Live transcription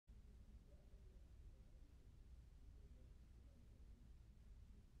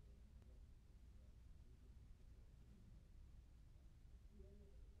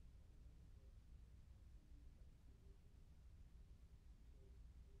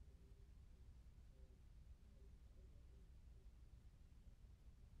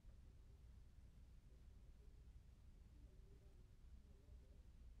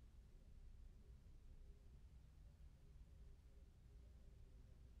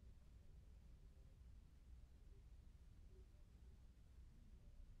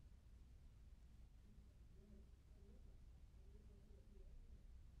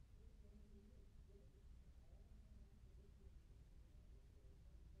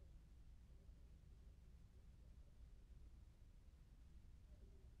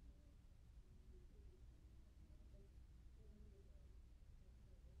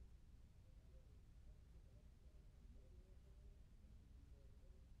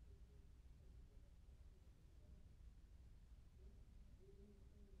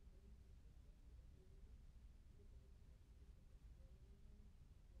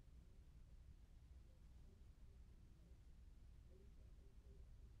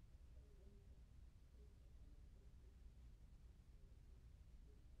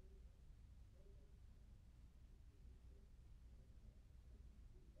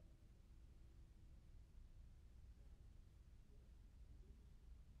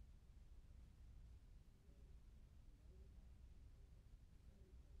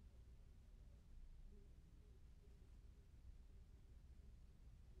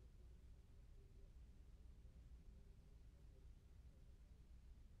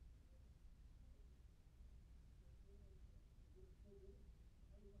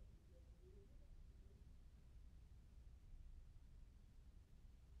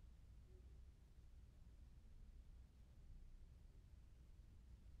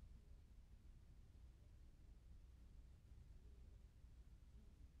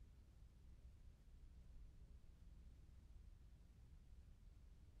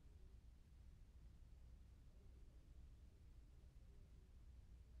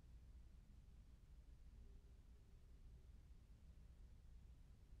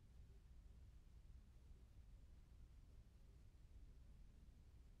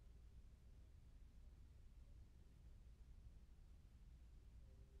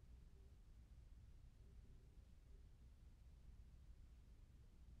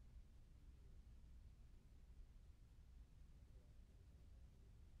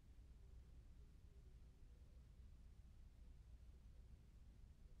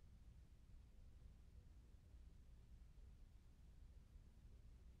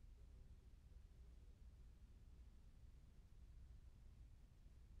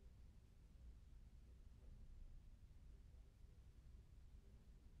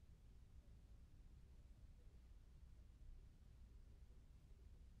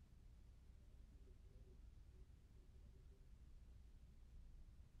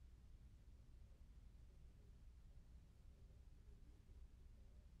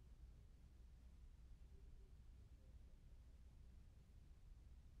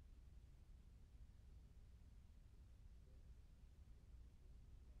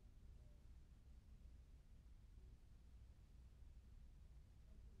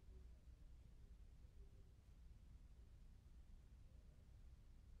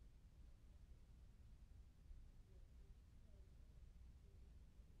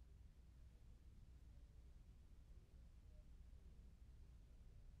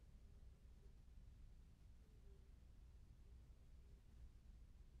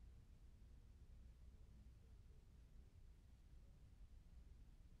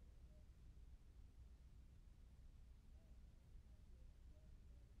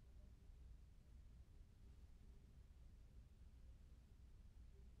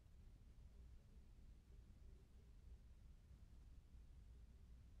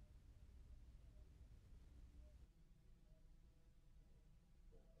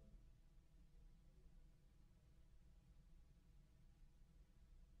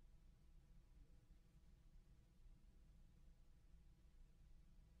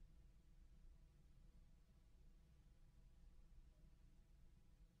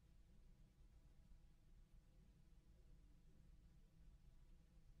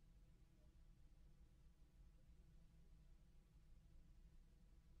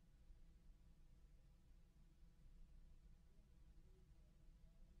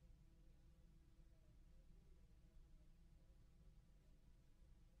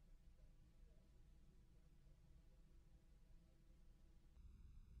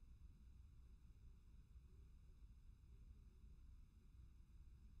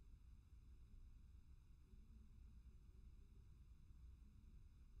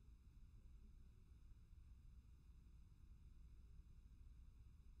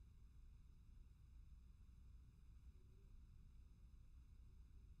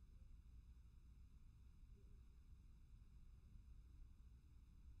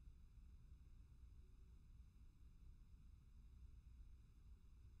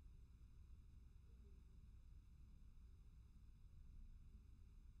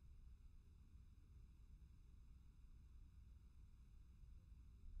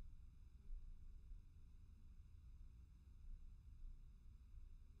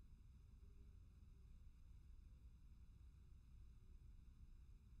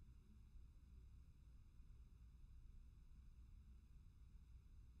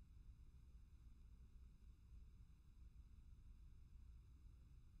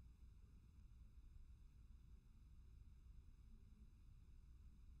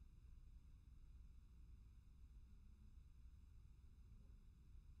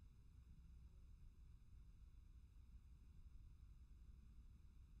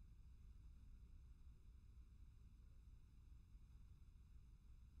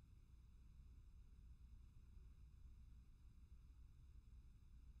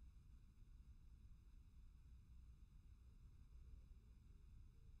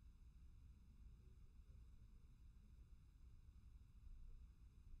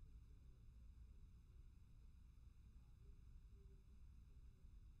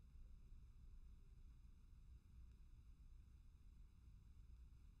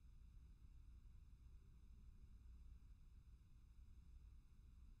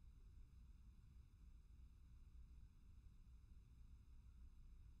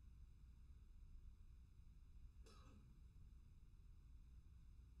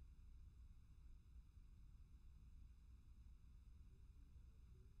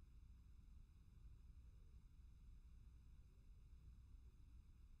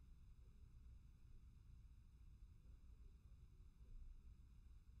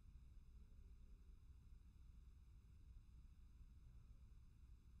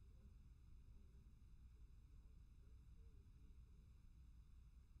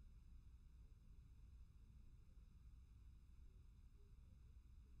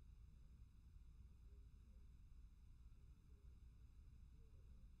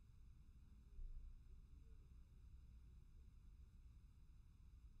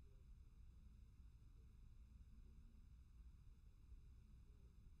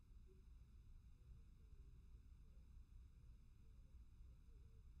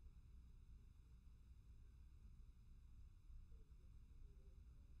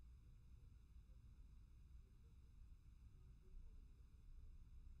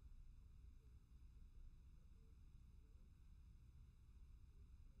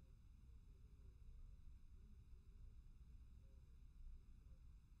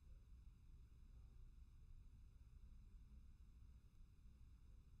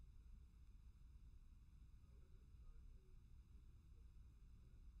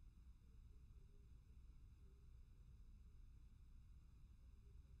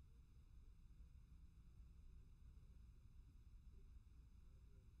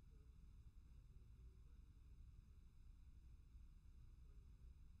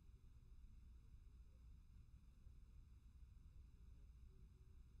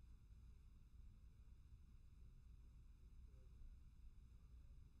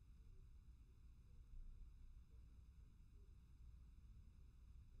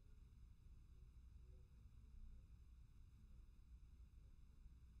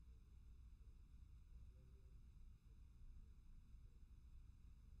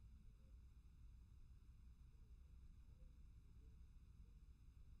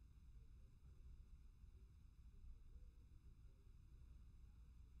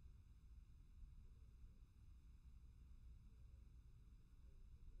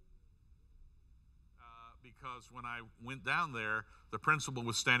because when I went down there, the principal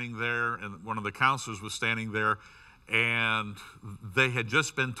was standing there and one of the counselors was standing there, and they had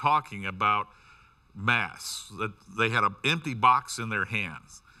just been talking about Mass. That they had an empty box in their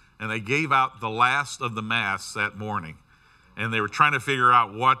hands, and they gave out the last of the Mass that morning, and they were trying to figure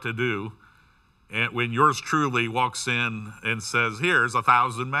out what to do. And when yours truly walks in and says, "Here's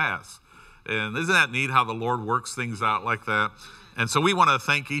 1,000 Mass." And isn't that neat how the Lord works things out like that? And so we want to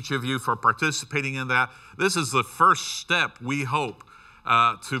thank each of you for participating in that. This is the first step, we hope,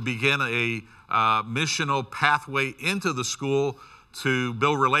 to begin a missional pathway into the school to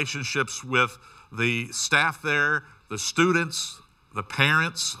build relationships with the staff there, the students, the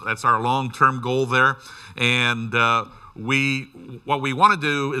parents. That's our long-term goal there. And what we want to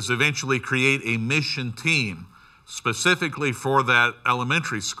do is eventually create a mission team specifically for that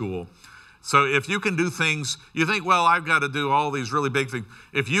elementary school. So if you can do things, you think, well, I've got to do all these really big things.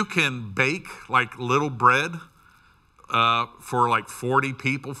 If you can bake like little bread for like 40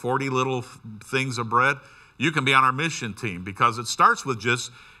 people, 40 little things of bread, you can be on our mission team, because it starts with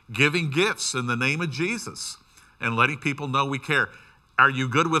just giving gifts in the name of Jesus and letting people know we care. Are you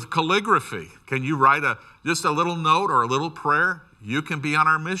good with calligraphy? Can you write just a little note or a little prayer? You can be on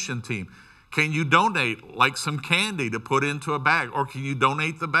our mission team. Can you donate like some candy to put into a bag? Or can you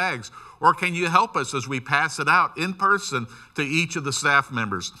donate the bags? Or can you help us as we pass it out in person to each of the staff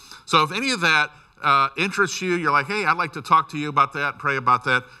members? So if any of that interests you, you're like, hey, I'd like to talk to you about that, pray about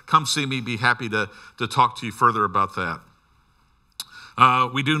that, come see me, be happy to talk to you further about that.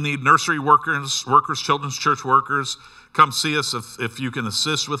 We do need nursery workers, children's church workers. Come see us if you can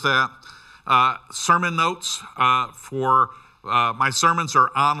assist with that. Sermon notes for my sermons are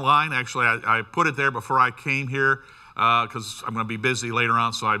online. Actually, I put it there before I came here because I'm going to be busy later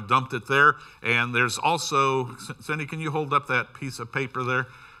on, so I dumped it there. And there's also, Cindy, can you hold up that piece of paper there?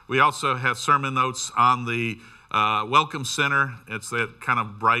 We also have sermon notes on the Welcome Center. It's that kind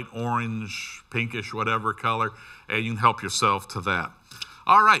of bright orange, pinkish, whatever color, and you can help yourself to that.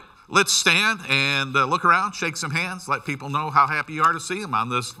 All right, let's stand and look around, shake some hands, let people know how happy you are to see them on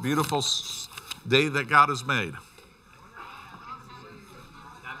this beautiful day that God has made.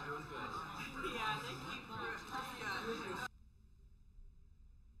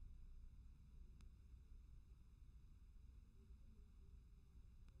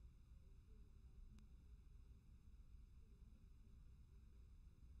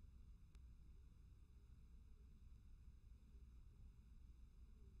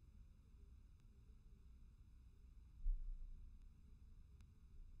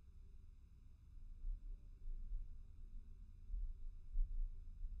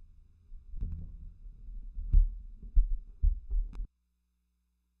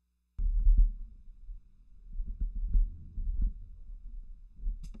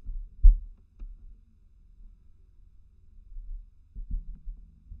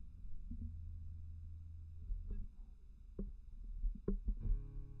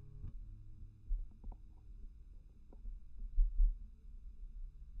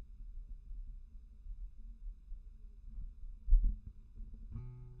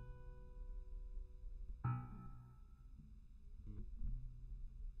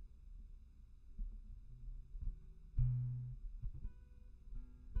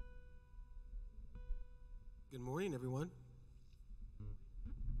 Good morning, everyone.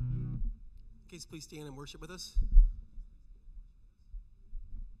 Please stand and worship with us.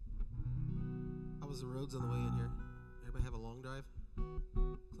 How was the roads on the way in here? Everybody have a long drive?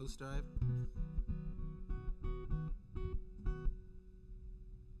 Close drive?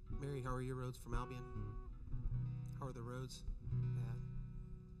 Mary, how are your roads from Albion? How are the roads? Bad.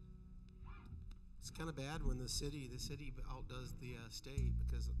 It's kind of bad when the city outdoes the state,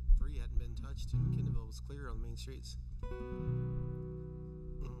 because 3 hadn't been touched and Kendallville was clear on the main streets.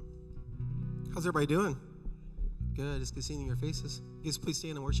 How's everybody doing? Good. It's good seeing your faces. You guys please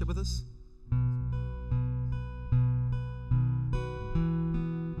stand and worship with us.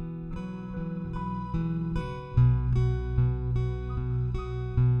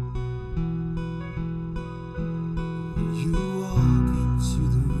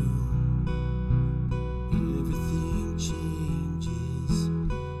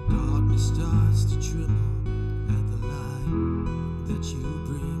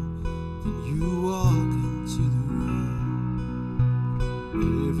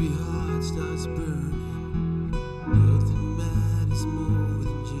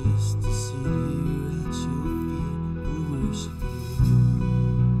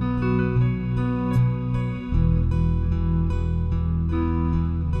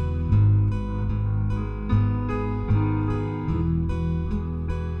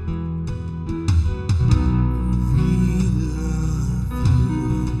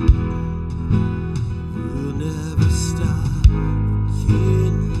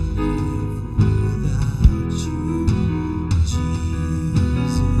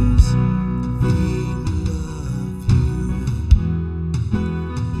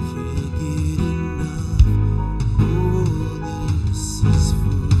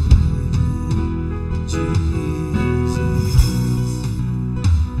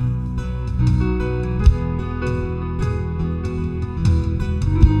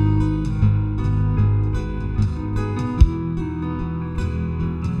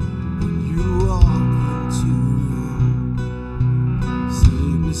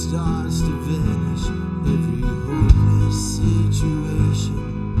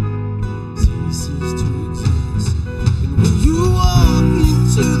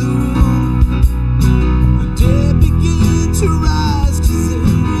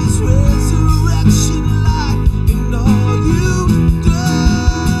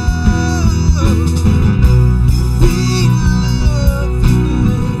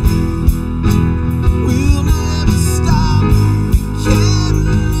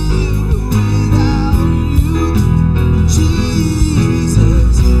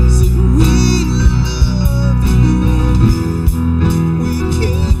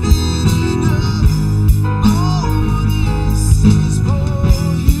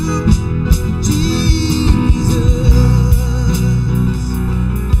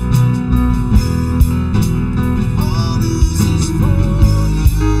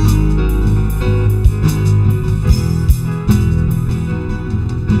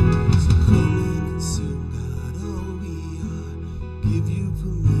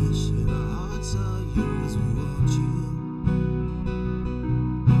 hearts are yours. We want you.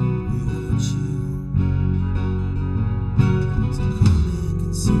 We want you. So come and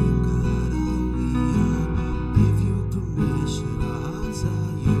consume, God, all we are. Give you permission. Our hearts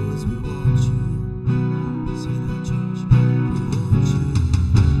are yours. We want you. Sing it out, church. We want you.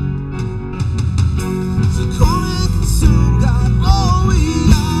 So come and consume, God, all we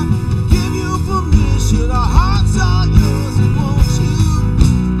are. Give you permission. Our hearts are yours. We want you.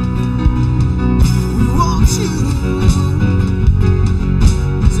 We want you.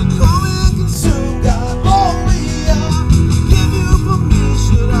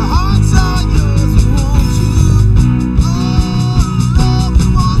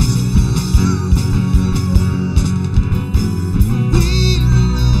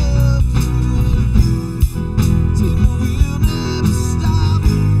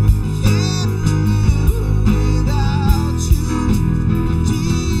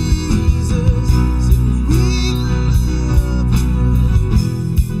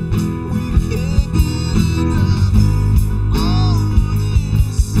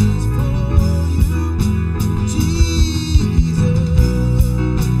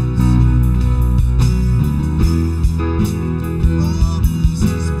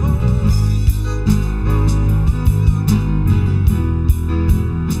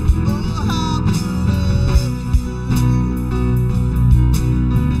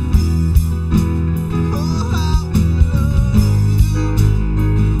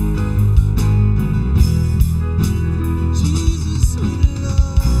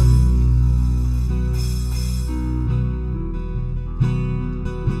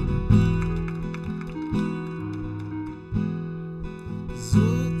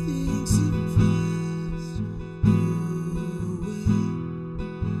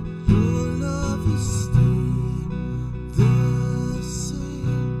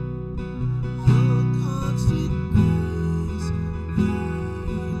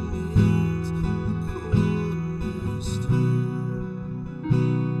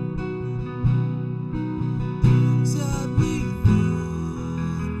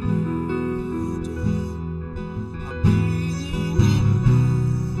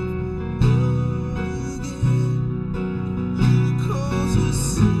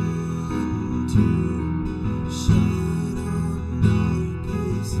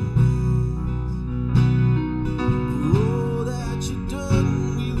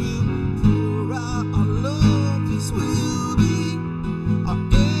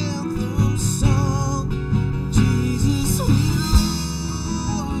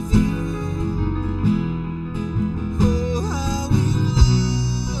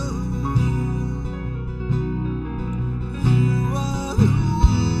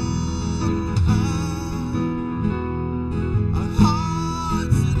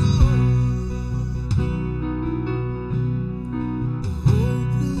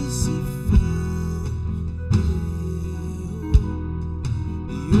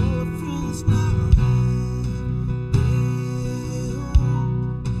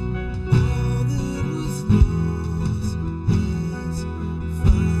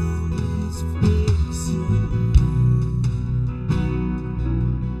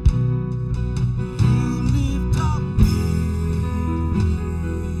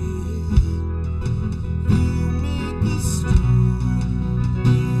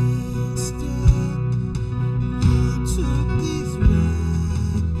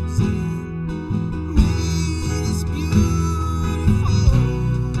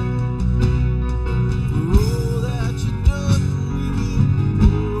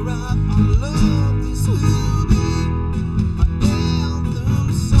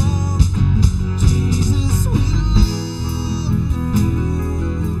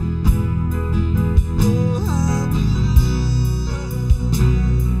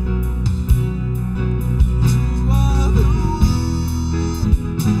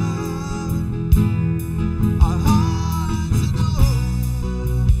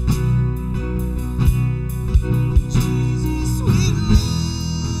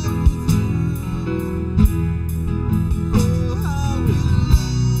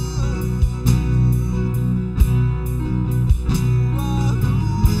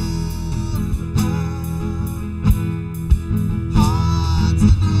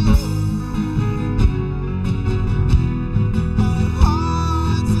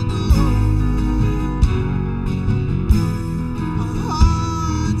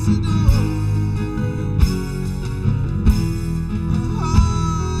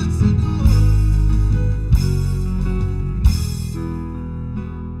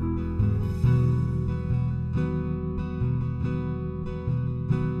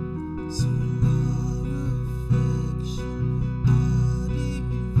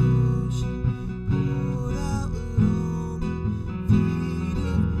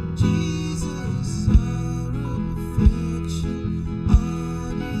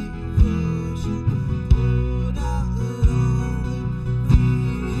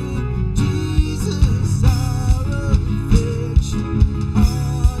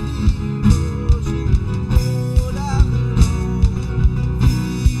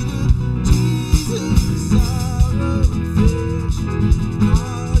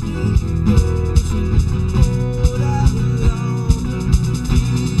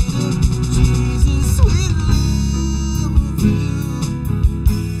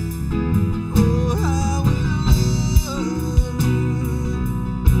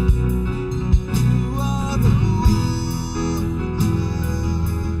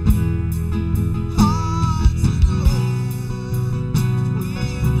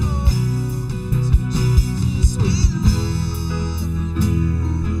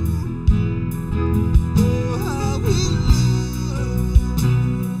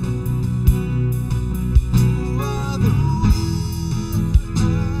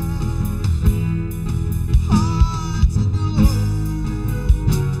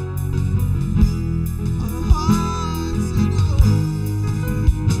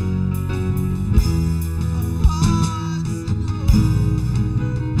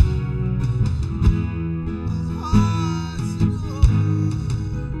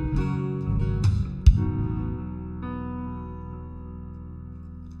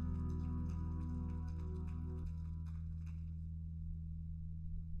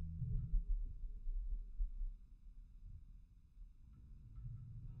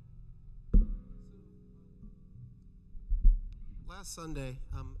 last Sunday,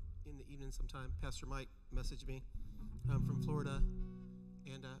 in the evening sometime, Pastor Mike messaged me from Florida,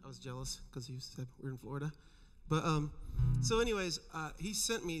 and I was jealous because he said we're in Florida. But so anyways, he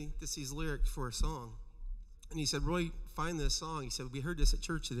sent me these lyrics for a song, and he said, Roy, find this song. He said, we heard this at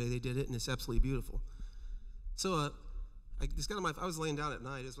church today. They did it, and it's absolutely beautiful. So I just got on I was laying down at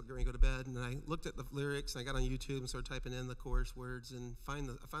night. I was going to go to bed, and I looked at the lyrics, and I got on YouTube and started typing in the chorus words, and I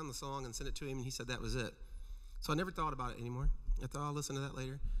found the song and sent it to him, and he said that was it. So I never thought about it anymore. I thought I'll listen to that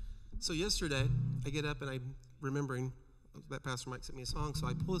later. So yesterday, I get up, and I'm remembering that Pastor Mike sent me a song, so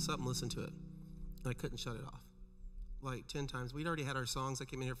I pull this up and listen to it, and I couldn't shut it off. Like 10 times. We'd already had our songs. I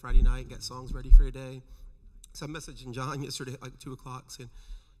came in here Friday night and got songs ready for a day. So I'm messaging John yesterday at like 2 o'clock saying,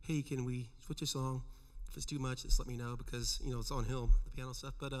 hey, can we switch a song? If it's too much, just let me know because, it's on him, the piano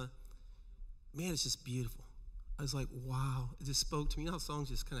stuff. But, man, it's just beautiful. I was like, wow. It just spoke to me. You know how songs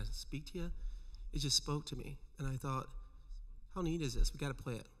just kind of speak to you? It just spoke to me. And I thought, how neat is this? We got to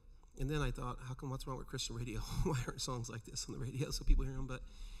play it. And then I thought, what's wrong with Christian radio? Why aren't songs like this on the radio so people hear them? But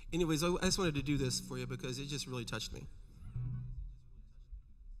anyways, I just wanted to do this for you because it just really touched me.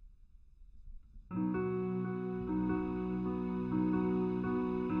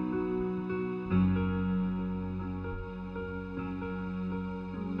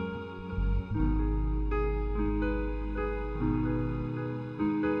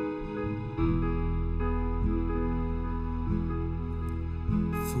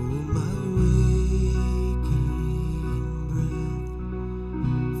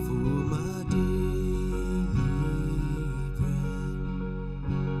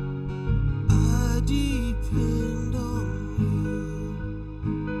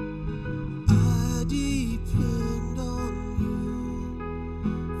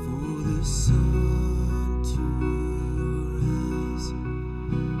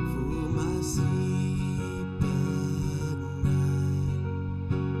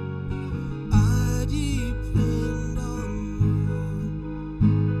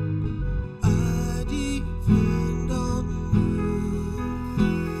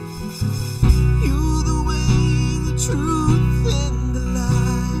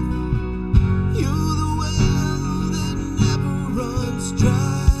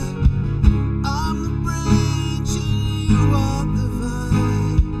 I'm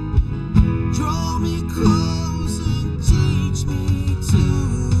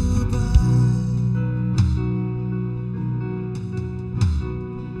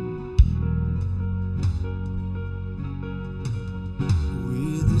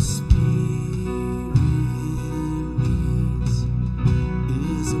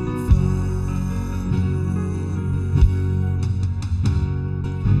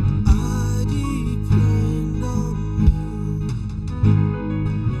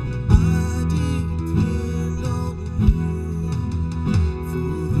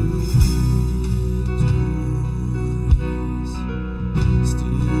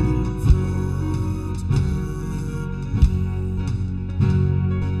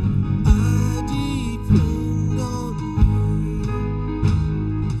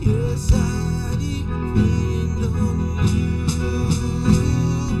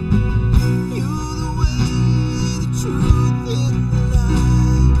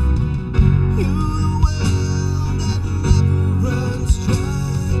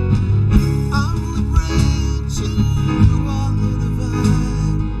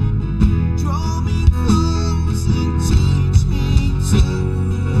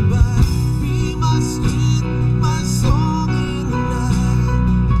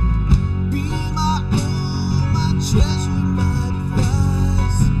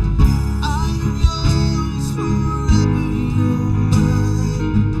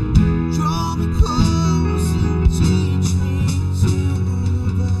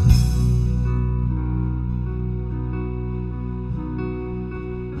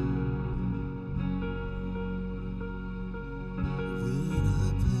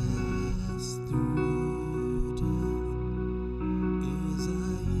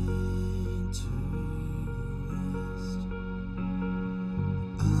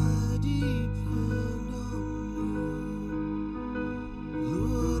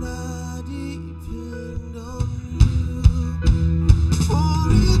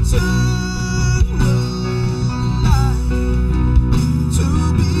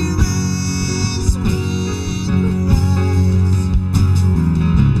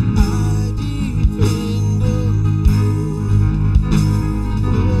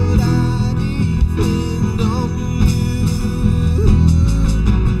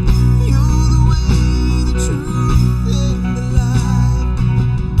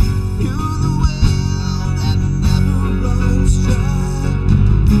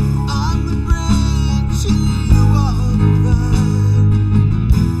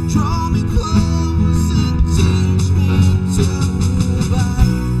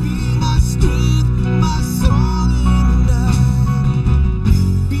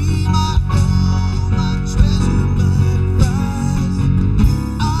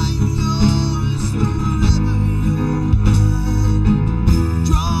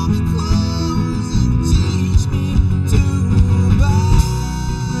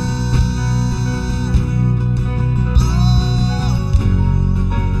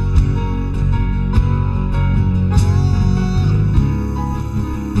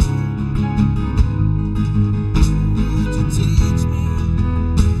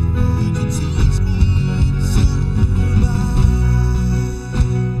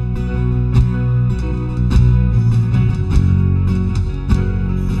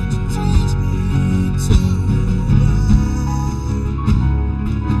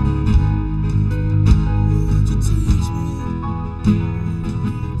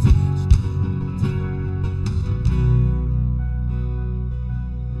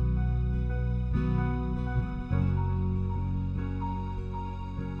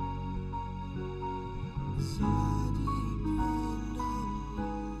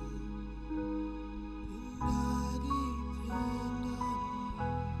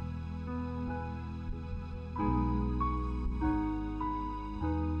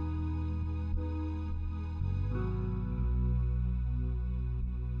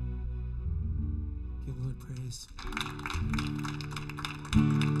Give the Lord praise.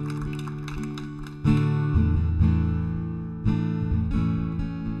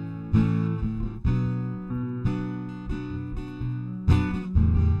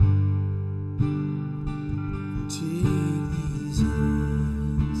 Take these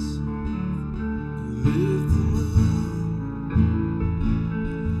hands and lift them up,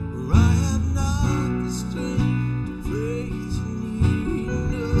 for I have not the strength to praise you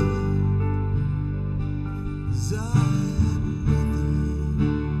enough. 'Cause I am nothing,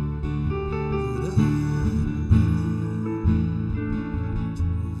 but I am nothing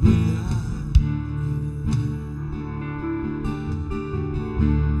without you.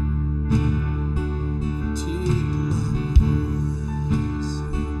 Take my voice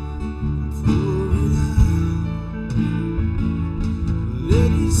and pour it out.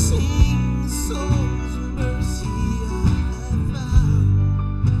 Let it sing the songs of mercy I have found.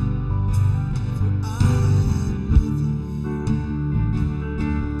 For I am nothing,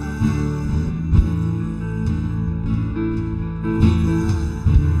 I am nothing without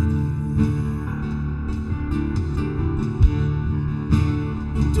you.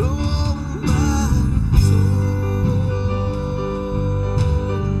 And all my soul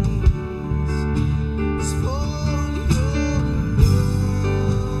needs is for your love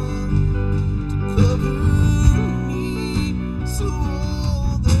to cover me, so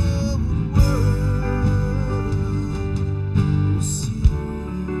all the world will see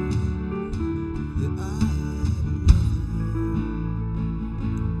that I am nothing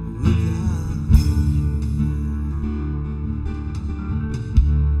without you.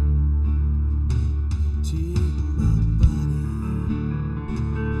 Take my body and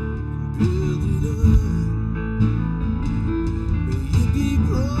build it up. May it be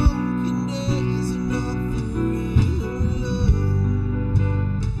broken as an offering of love.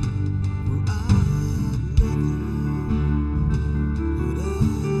 For I have nothing, but I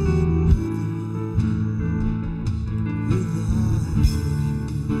have nothing without you.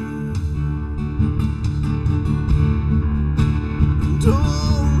 And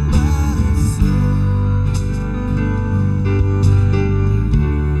all my soul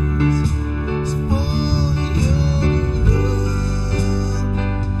needs is for your love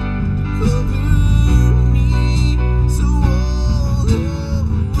to cover me, so all the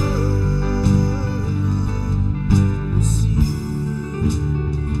world will see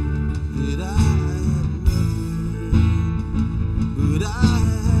that I have nothing, but I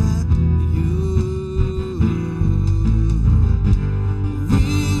have you.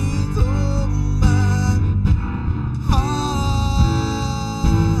 With all my heart,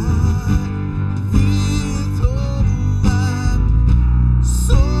 with all my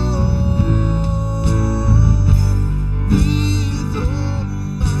soul, with all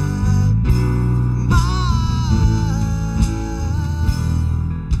my mind,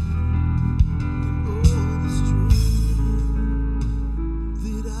 and all the strength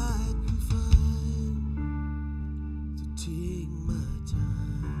that I can find, to take my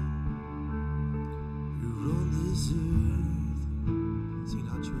time here on this earth. Sing it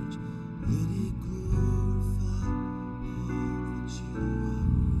out, church. Let it glorify all that you are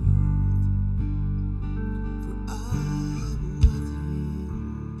worth. For I am nothing,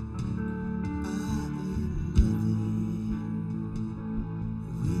 I am nothing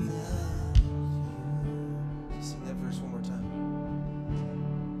without you. Sing that verse one more time.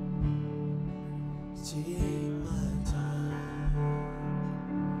 Take my time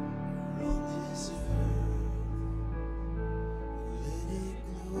on this earth. Let it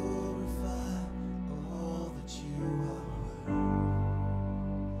glorify all that you are worth.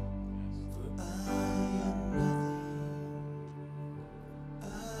 For I am nothing, I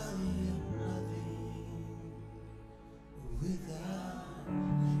am nothing without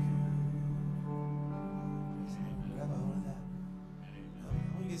you. Grab a hold of that. I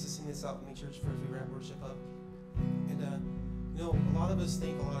want you guys to sing this out with me, church, first we wrap worship up. And a lot of us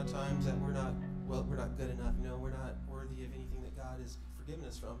think a lot of times that we're not good enough. We're not worthy of anything that God has forgiven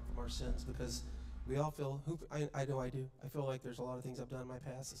us from our sins, because we all feel. I know I do. I feel like there's a lot of things I've done in my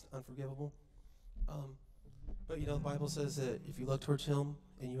past that's unforgivable. But the Bible says that if you look towards Him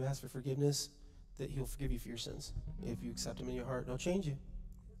and you ask for forgiveness, that He'll forgive you for your sins. If you accept Him in your heart, He'll change you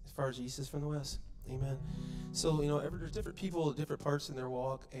as far as the east is from the west. Amen. So, there's different people at different parts in their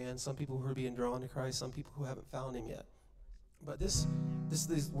walk, and some people who are being drawn to Christ, some people who haven't found Him yet. But these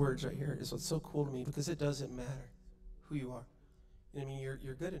words right here is what's so cool to me, because it doesn't matter who you are. You know what I mean?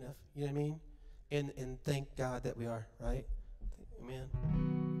 You're good enough. You know what I mean? And thank God that we are, right? Amen.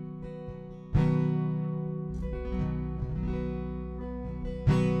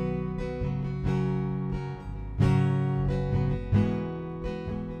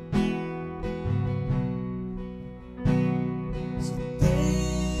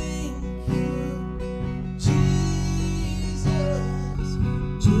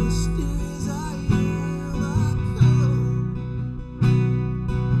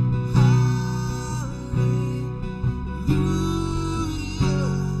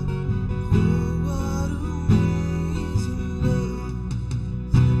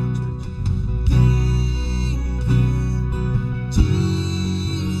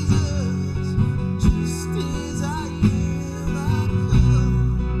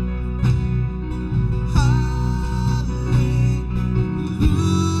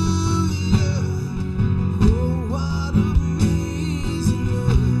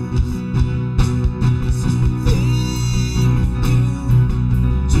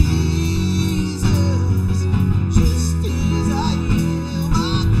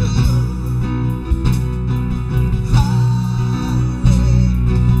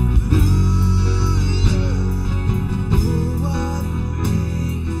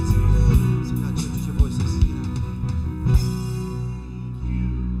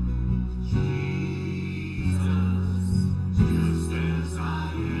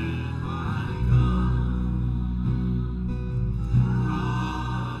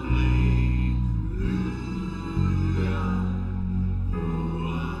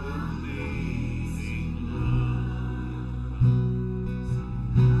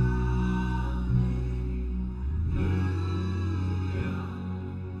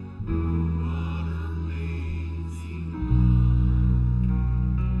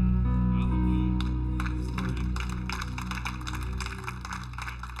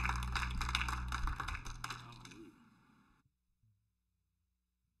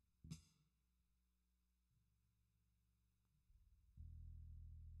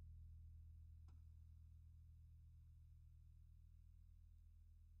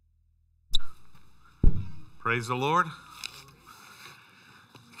 Praise the Lord.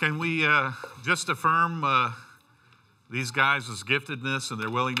 Can we just affirm these guys' giftedness and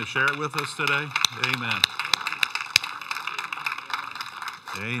they're willing to share it with us today? Amen.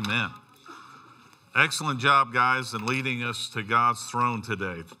 Amen. Excellent job, guys, in leading us to God's throne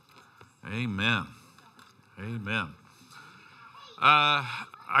today. Amen. Amen.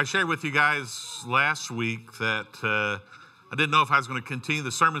 I shared with you guys last week that I didn't know if I was going to continue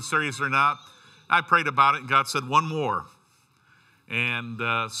the sermon series or not. I prayed about it, and God said, one more. And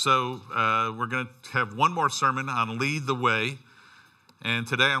so we're going to have one more sermon on Lead the Way. And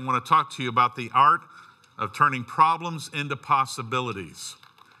today I want to talk to you about the art of turning problems into possibilities.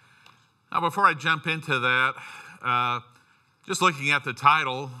 Now, before I jump into that, just looking at the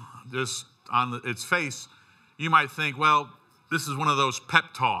title, just on its face, you might think, well, this is one of those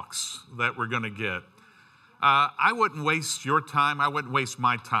pep talks that we're going to get. I wouldn't waste your time. I wouldn't waste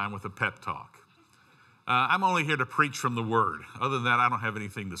my time with a pep talk. I'm only here to preach from the Word. Other than that, I don't have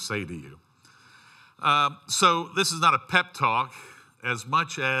anything to say to you. So this is not a pep talk as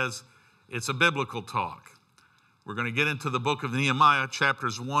much as it's a biblical talk. We're going to get into the book of Nehemiah,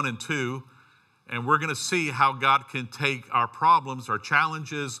 chapters 1 and 2, and we're going to see how God can take our problems, our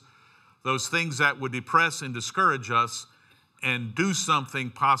challenges, those things that would depress and discourage us, and do something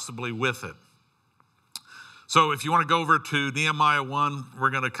possibly with it. So if you want to go over to Nehemiah 1,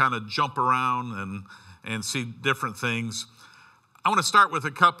 we're going to kind of jump around and see different things. I want to start with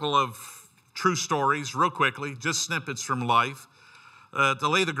a couple of true stories real quickly, just snippets from life, to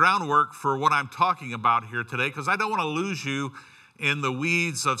lay the groundwork for what I'm talking about here today, because I don't want to lose you in the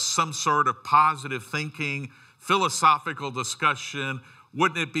weeds of some sort of positive thinking, philosophical discussion.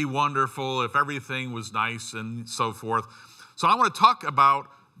 Wouldn't it be wonderful if everything was nice and so forth? So I want to talk about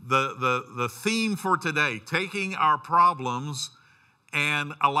the theme for today, taking our problems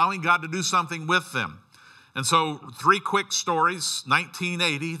and allowing God to do something with them. And so 3 quick stories.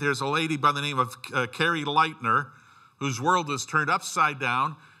 1980, there's a lady by the name of Carrie Leitner, whose world is turned upside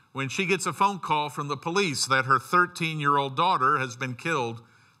down when she gets a phone call from the police that her 13-year-old daughter has been killed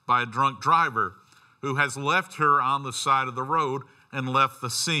by a drunk driver who has left her on the side of the road and left the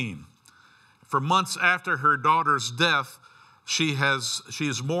scene. For months after her daughter's death, she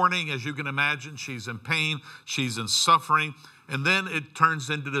is mourning, as you can imagine. She's in pain, she's in suffering, and then it turns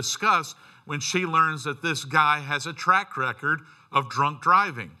into disgust when she learns that this guy has a track record of drunk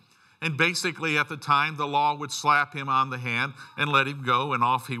driving. And basically at the time, the law would slap him on the hand and let him go, and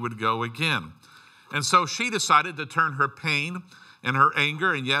off he would go again. And so she decided to turn her pain and her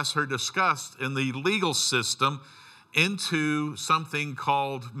anger, and yes, her disgust in the legal system into something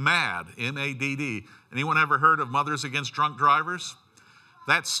called MADD, M-A-D-D. Anyone ever heard of Mothers Against Drunk Drivers?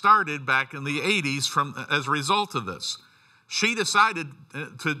 That started back in the 80s as a result of this. She decided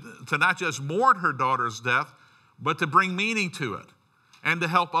to not just mourn her daughter's death, but to bring meaning to it and to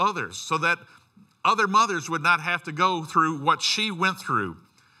help others so that other mothers would not have to go through what she went through.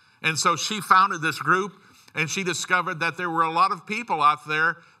 And so she founded this group, and she discovered that there were a lot of people out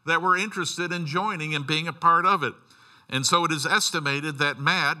there that were interested in joining and being a part of it. And so it is estimated that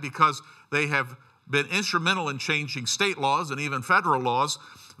MADD, because they have been instrumental in changing state laws and even federal laws,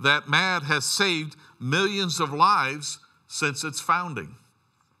 that MADD has saved millions of lives since its founding.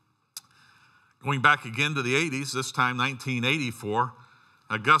 Going back again to the 80s, this time 1984,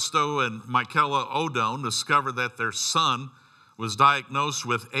 Augusto and Michaela Odone discovered that their son was diagnosed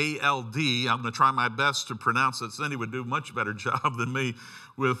with ALD. I'm going to try my best to pronounce it. Cindy would do a much better job than me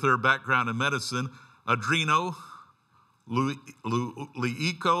with her background in medicine.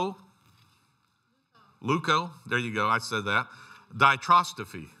 Leuko, there you go, I said that.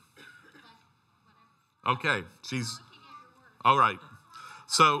 Ditrostrophy. Okay, she's, all right.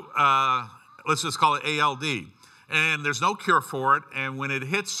 So let's just call it ALD. And there's no cure for it, and when it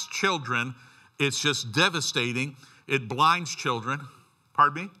hits children, it's just devastating. It blinds children.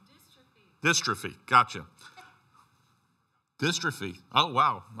 Pardon me? Dystrophy. Gotcha. Dystrophy. Oh,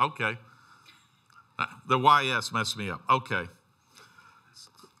 wow. Okay. The YS messed me up. Okay.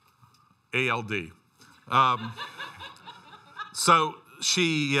 ALD. So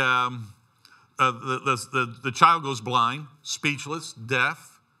she, the child goes blind, speechless,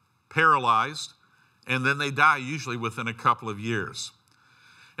 deaf, paralyzed, and then they die usually within a couple of years.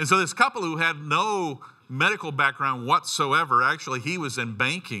 And so this couple who had no medical background whatsoever, actually he was in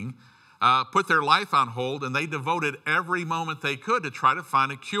banking, put their life on hold, and they devoted every moment they could to try to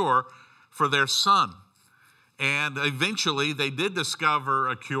find a cure for their son. And eventually they did discover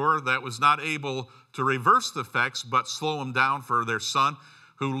a cure that was not able to reverse the effects, but slow him down for their son,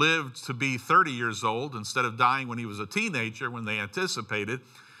 who lived to be 30 years old instead of dying when he was a teenager, when they anticipated.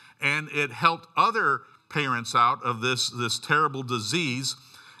 And it helped other parents out of this terrible disease,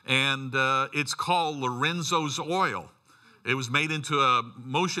 and it's called Lorenzo's Oil. It was made into a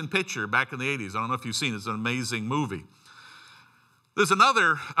motion picture back in the 80s. I don't know if you've seen it. It's an amazing movie. There's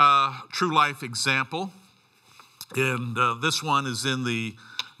another true life example, and this one is in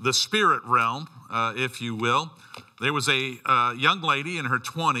the spirit realm, if you will. There was a young lady in her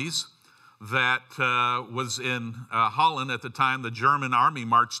 20s that was in Holland at the time the German army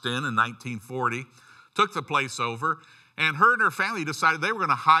marched in 1940, took the place over, and her and her family decided they were going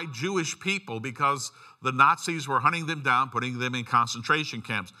to hide Jewish people because the Nazis were hunting them down, putting them in concentration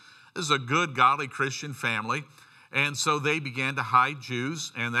camps. This is a good, godly Christian family, and so they began to hide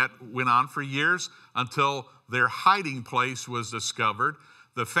Jews, and that went on for years until their hiding place was discovered.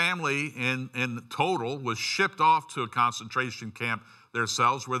 The family in total was shipped off to a concentration camp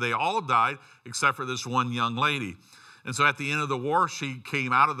themselves where they all died except for this one young lady. And so at the end of the war, she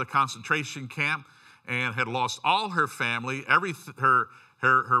came out of the concentration camp and had lost all her family. Her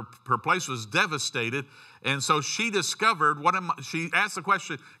place was devastated. And so she discovered, she asked the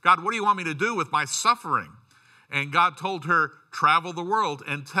question, God, what do you want me to do with my suffering? And God told her, travel the world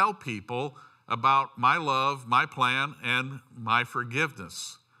and tell people about my love, my plan, and my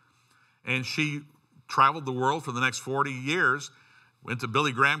forgiveness. And she traveled the world for the next 40 years, went to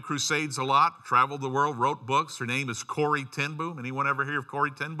Billy Graham crusades a lot, traveled the world, wrote books. Her name is Corrie ten Boom. Anyone ever hear of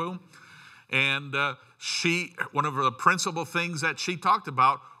Corrie ten Boom? And one of the principal things that she talked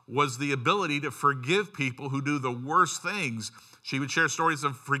about was the ability to forgive people who do the worst things. She would share stories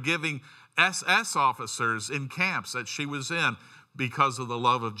of forgiving SS officers in camps that she was in because of the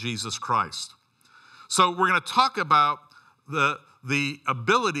love of Jesus Christ. So we're going to talk about the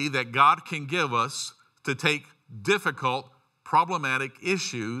ability that God can give us to take difficult, problematic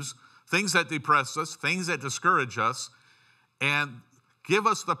issues, things that depress us, things that discourage us, and give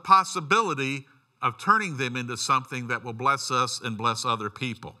us the possibility of turning them into something that will bless us and bless other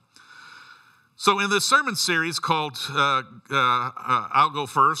people. So in this sermon series called I'll Go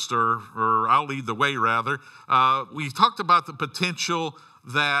First, or I'll Lead the Way, rather, we talked about the potential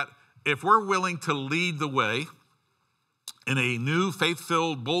that if we're willing to lead the way in a new,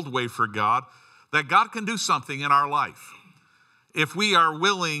 faith-filled, bold way for God, that God can do something in our life. If we are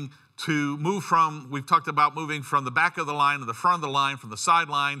willing to we've talked about moving from the back of the line to the front of the line, from the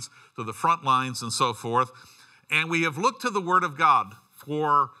sidelines to the front lines and so forth. And we have looked to the Word of God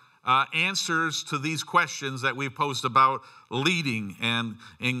for answers to these questions that we've posed about leading and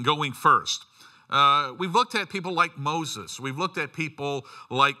going first. We've looked at people like Moses. We've looked at people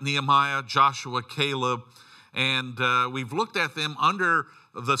like Nehemiah, Joshua, Caleb, and we've looked at them under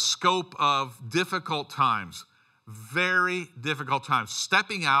the scope of difficult times, very difficult times,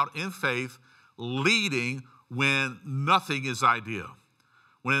 stepping out in faith, leading when nothing is ideal,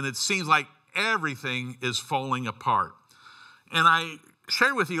 when it seems like everything is falling apart. And I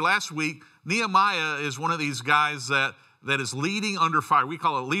shared with you last week, Nehemiah is one of these guys that is leading under fire. We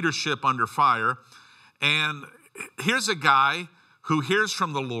call it leadership under fire. And here's a guy who hears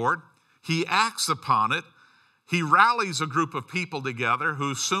from the Lord. He acts upon it. He rallies a group of people together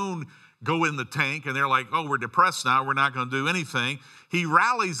who soon go in the tank, and they're like, oh, we're depressed now. We're not going to do anything. He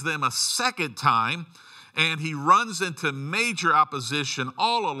rallies them a second time, and he runs into major opposition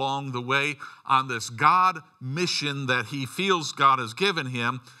all along the way on this God mission that he feels God has given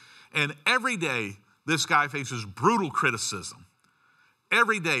him. And every day, this guy faces brutal criticism.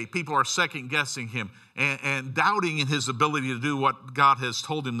 Every day, people are second-guessing him and doubting in his ability to do what God has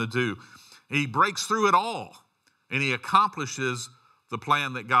told him to do. And he breaks through it all, and he accomplishes the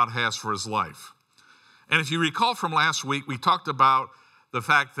plan that God has for his life. And if you recall from last week, we talked about the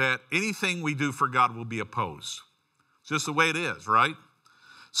fact that anything we do for God will be opposed. It's just the way it is, right?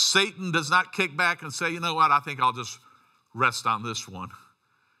 Satan does not kick back and say, you know what, I think I'll just rest on this one.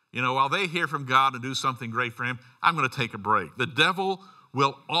 You know, while they hear from God and do something great for him, I'm going to take a break. The devil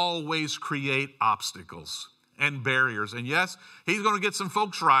will always create obstacles and barriers. And yes, he's going to get some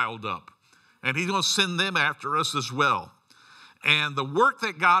folks riled up, and he's going to send them after us as well. And the work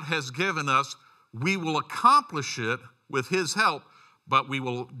that God has given us, we will accomplish it with his help, but we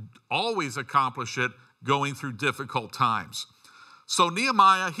will always accomplish it going through difficult times. So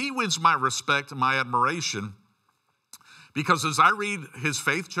Nehemiah, he wins my respect and my admiration because as I read his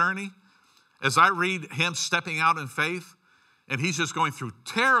faith journey, as I read him stepping out in faith, and he's just going through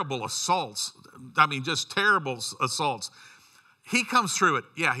terrible assaults, just terrible assaults. He comes through it.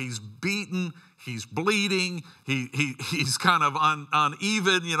 Yeah, he's beaten, he's bleeding, he's kind of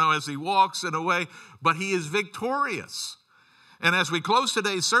uneven, as he walks in a way, but he is victorious. And as we close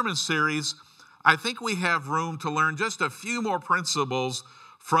today's sermon series, I think we have room to learn just a few more principles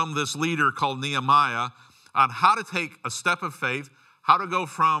from this leader called Nehemiah on how to take a step of faith, how to go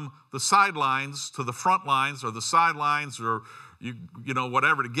from the sidelines to the front lines, or the sidelines, or you know,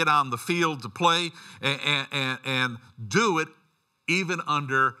 whatever, to get on the field to play and do it even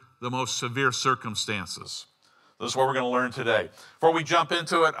under the most severe circumstances. This is what we're going to learn today. Before we jump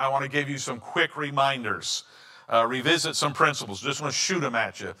into it, I want to give you some quick reminders. Revisit some principles. Just want to shoot them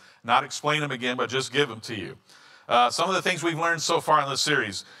at you. Not explain them again, but just give them to you. Some of the things we've learned so far in this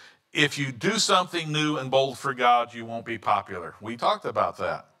series. If you do something new and bold for God, you won't be popular. We talked about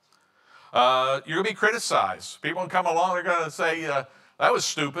that. You're going to be criticized. People can come along, they're going to say, that was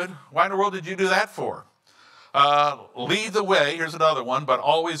stupid. Why in the world did you do that for? Lead the way, here's another one, but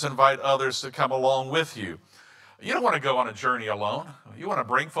always invite others to come along with you. You don't want to go on a journey alone. You want to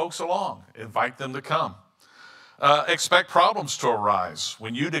bring folks along, invite them to come. Expect problems to arise.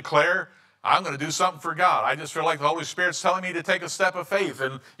 When you declare, I'm going to do something for God, I just feel like the Holy Spirit's telling me to take a step of faith.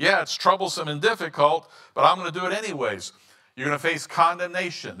 And yeah, it's troublesome and difficult, but I'm going to do it anyways. You're going to face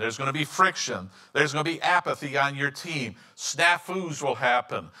condemnation. There's going to be friction. There's going to be apathy on your team. Snafus will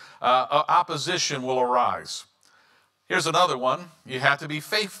happen. Opposition will arise. Here's another one. You have to be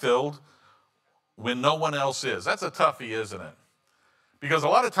faith-filled when no one else is. That's a toughie, isn't it? Because a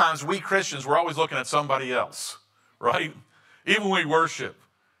lot of times we Christians, we're always looking at somebody else, right? Even when we worship.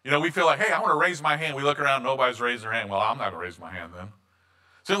 You know, we feel like, hey, I want to raise my hand. We look around, nobody's raising their hand. Well, I'm not going to raise my hand then.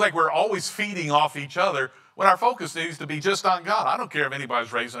 Seems like we're always feeding off each other when our focus needs to be just on God. I don't care if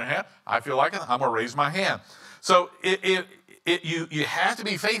anybody's raising their hand. I feel like it, I'm going to raise my hand. So you have to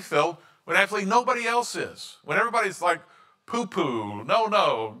be faith-filled when actually nobody else is. When everybody's like, poo-poo,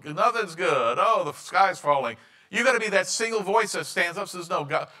 no, nothing's good, oh, the sky's falling. You got to be that single voice that stands up and says, no,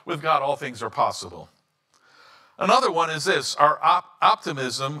 God, with God all things are possible. Another one is this: our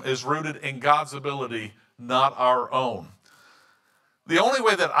optimism is rooted in God's ability, not our own. The only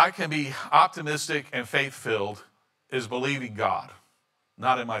way that I can be optimistic and faith-filled is believing God,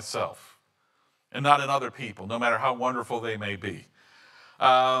 not in myself and not in other people, no matter how wonderful they may be.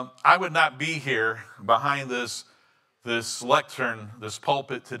 I would not be here behind this lectern, this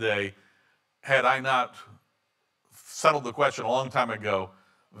pulpit today, had I not settled the question a long time ago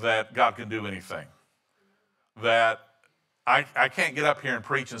that God can do anything. That I can't get up here and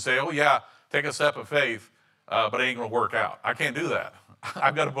preach and say, oh yeah, take a step of faith, but it ain't going to work out. I can't do that.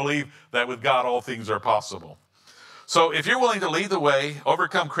 I've got to believe that with God all things are possible. So if you're willing to lead the way,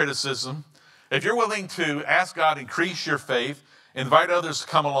 overcome criticism, if you're willing to ask God to increase your faith, invite others to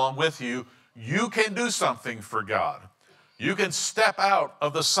come along with you, you can do something for God. You can step out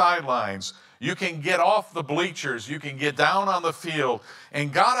of the sidelines. You can get off the bleachers. You can get down on the field.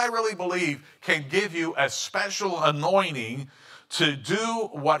 And God, I really believe, can give you a special anointing to do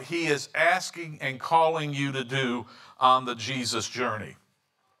what he is asking and calling you to do on the Jesus journey.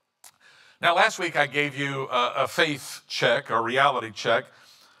 Now, last week I gave you a faith check, a reality check.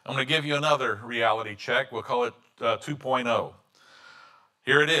 I'm going to give you another reality check. We'll call it 2.0.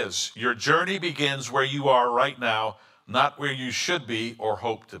 Here it is. Your journey begins where you are right now, not where you should be or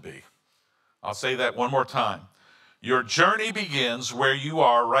hope to be. I'll say that one more time. Your journey begins where you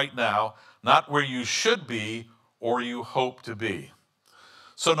are right now, not where you should be or you hope to be.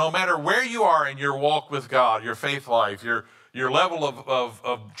 So no matter where you are in your walk with God, your faith life, your level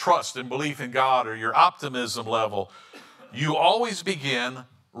of trust and belief in God, or your optimism level, you always begin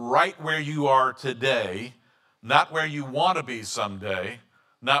right where you are today, not where you want to be someday,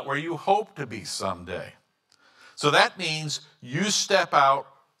 not where you hope to be someday. So that means you step out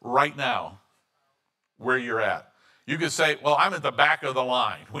right now where you're at. You could say, well, I'm at the back of the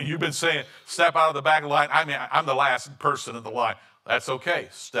line. When you've been saying, step out of the back of the line, I mean, I'm the last person in the line. That's okay.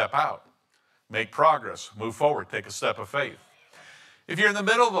 Step out. Make progress. Move forward. Take a step of faith. If you're in the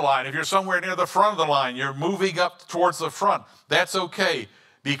middle of the line, if you're somewhere near the front of the line, you're moving up towards the front, that's okay,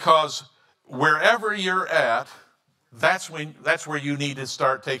 because wherever you're at, that's where you need to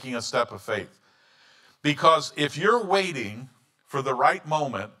start taking a step of faith. Because if you're waiting for the right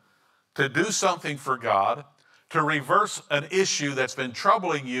moment to do something for God, to reverse an issue that's been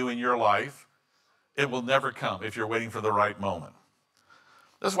troubling you in your life, it will never come if you're waiting for the right moment.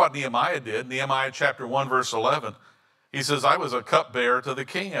 That's what Nehemiah did. Nehemiah chapter 1, verse 11. He says, I was a cupbearer to the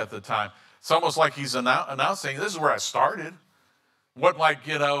king at the time. It's almost like he's announcing, this is where I started. What, like,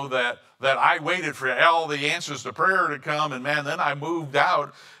 you know, that I waited for all the answers to prayer to come, and man, then I moved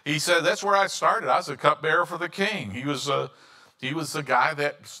out. He said, that's where I started. I was a cupbearer for the king. He was the guy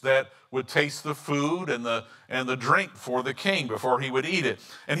that would taste the food and the drink for the king before he would eat it.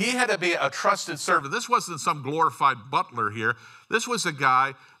 And he had to be a trusted servant. This wasn't some glorified butler here. This was a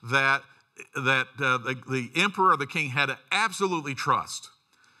guy that the emperor or the king had to absolutely trust.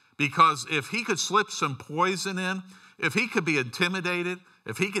 because if he could slip some poison in, if he could be intimidated,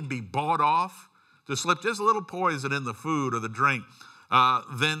 if he could be bought off to slip just a little poison in the food or the drink,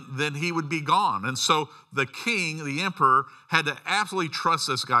 then he would be gone. And so the king, the emperor, had to absolutely trust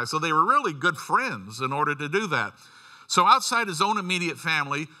this guy. So they were really good friends in order to do that. So outside his own immediate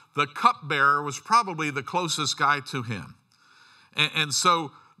family, the cupbearer was probably the closest guy to him. And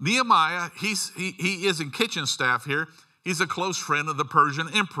so Nehemiah, he is in kitchen staff here. He's a close friend of the Persian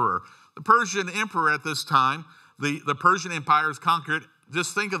emperor. The Persian emperor at this time, the Persian Empire is conquered.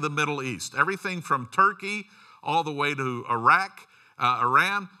 Just think of the Middle East. Everything from Turkey all the way to Iraq,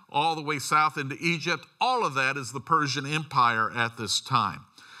 Iran, all the way south into Egypt. All of that is the Persian Empire at this time.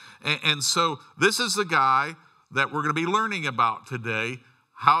 And so this is the guy that we're going to be learning about today,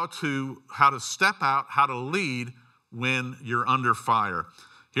 how to step out, how to lead when you're under fire.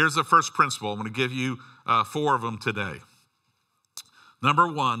 Here's the first principle. I'm going to give you 4 of them today. Number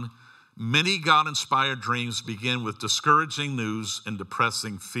 1, many God-inspired dreams begin with discouraging news and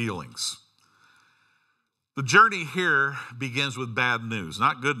depressing feelings. The journey here begins with bad news,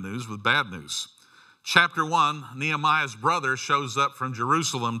 not good news, with bad news. Chapter 1, Nehemiah's brother shows up from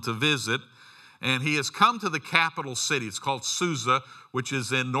Jerusalem to visit, and he has come to the capital city. It's called Susa, which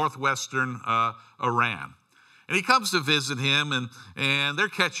is in northwestern Iran. And he comes to visit him, and they're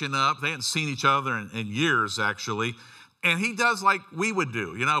catching up. They hadn't seen each other in years, actually. And he does like we would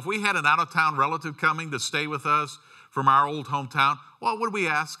do. You know, if we had an out-of-town relative coming to stay with us from our old hometown, what would we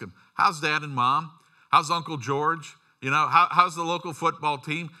ask him? How's Dad and Mom? How's Uncle George? You know, how's the local football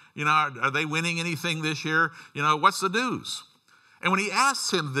team? You know, are they winning anything this year? You know, what's the news? And when he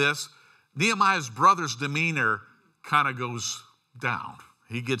asks him this, Nehemiah's brother's demeanor kind of goes down.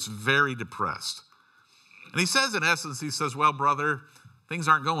 He gets very depressed. And he says, in essence, he says, well, brother, things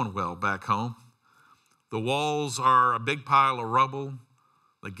aren't going well back home. The walls are a big pile of rubble.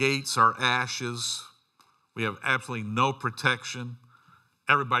 The gates are ashes. We have absolutely no protection.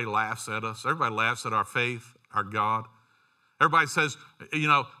 Everybody laughs at us. Everybody laughs at our faith, our God. Everybody says, you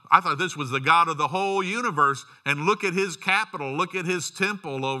know, I thought this was the God of the whole universe, and look at his capital, look at his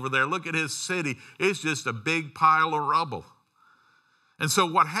temple over there, look at his city. It's just a big pile of rubble. And so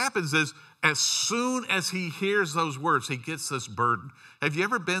what happens is, as soon as he hears those words, he gets this burden. Have you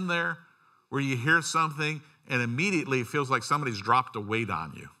ever been there where you hear something and immediately it feels like somebody's dropped a weight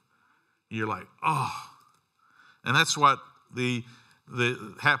on you? You're like, oh. And that's what the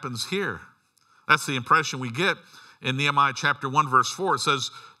happens here. That's the impression we get. In Nehemiah chapter 1, verse 4, it says,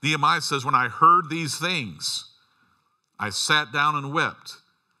 Nehemiah says, when I heard these things, I sat down and wept.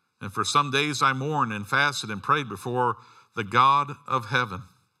 And for some days I mourned and fasted and prayed before the God of heaven.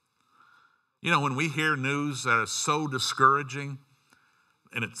 You know, when we hear news that is so discouraging,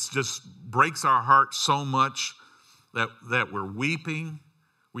 and it just breaks our heart so much that we're weeping,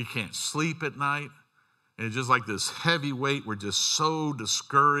 we can't sleep at night, and it's just like this heavy weight, we're just so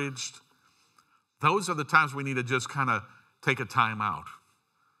discouraged. Those are the times we need to just kind of take a time out.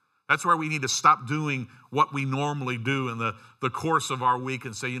 That's where we need to stop doing what we normally do in the course of our week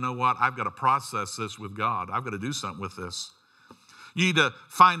and say, you know what, I've got to process this with God. I've got to do something with this. You need to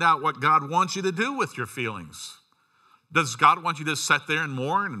find out what God wants you to do with your feelings. Does God want you to sit there and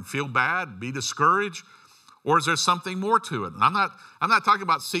mourn and feel bad, be discouraged? Or is there something more to it? And I'm not talking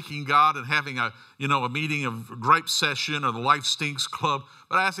about seeking God and having a meeting of gripe session or the Life Stinks Club,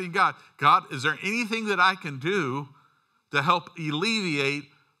 but asking God, is there anything that I can do to help alleviate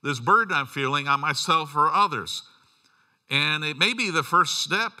this burden I'm feeling on myself or others? And it may be the first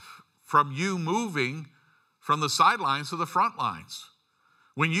step from you moving from the sidelines to the front lines.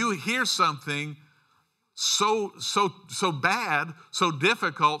 When you hear something so bad, so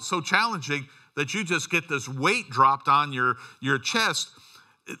difficult, so challenging, that you just get this weight dropped on your chest,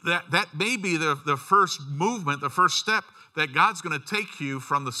 that may be the first movement, the first step that God's going to take you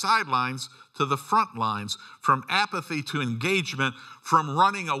from the sidelines to the front lines, from apathy to engagement, from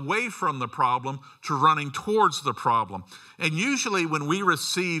running away from the problem to running towards the problem. And usually when we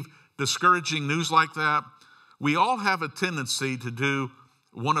receive discouraging news like that, we all have a tendency to do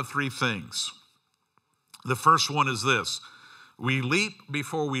one of 3 things. The first one is this: we leap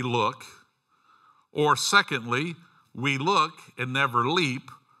before we look. Or secondly, we look and never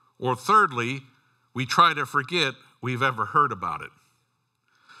leap. Or thirdly, we try to forget we've ever heard about it.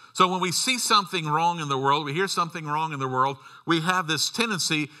 So when we see something wrong in the world, we hear something wrong in the world, we have this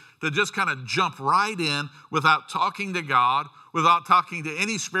tendency to just kind of jump right in without talking to God, without talking to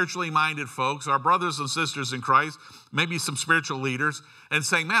any spiritually minded folks, our brothers and sisters in Christ, maybe some spiritual leaders, and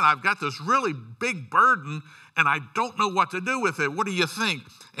saying, man, I've got this really big burden and I don't know what to do with it. What do you think?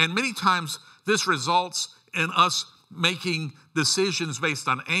 And many times this results in us making decisions based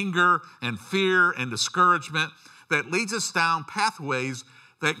on anger and fear and discouragement that leads us down pathways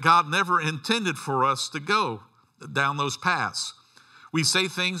that God never intended for us to go down those paths. We say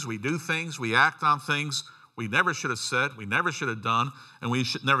things, we do things, we act on things we never should have said, we never should have done, and we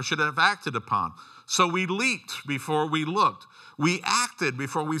never should have acted upon. So we leaped before we looked. We acted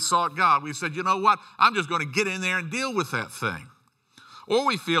before we sought God. We said, you know what? I'm just going to get in there and deal with that thing. Or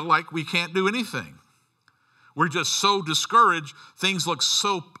we feel like we can't do anything. We're just so discouraged. Things look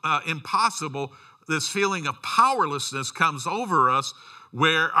so impossible. This feeling of powerlessness comes over us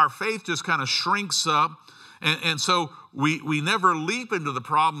where our faith just kind of shrinks up. And so we never leap into the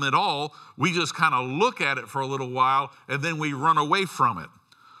problem at all. We just kind of look at it for a little while, and then we run away from it.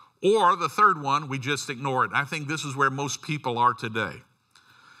 Or the third one, we just ignore it. I think this is where most people are today.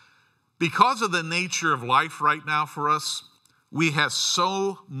 Because of the nature of life right now for us, we have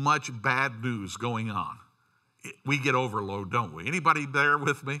so much bad news going on. We get overload, don't we? Anybody there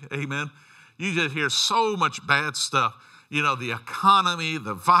with me? Amen? You just hear so much bad stuff. You know, the economy,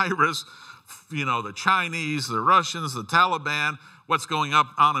 the virus, you know, the Chinese, the Russians, the Taliban, what's going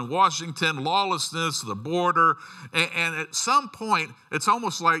on in Washington, lawlessness, the border. And at some point, it's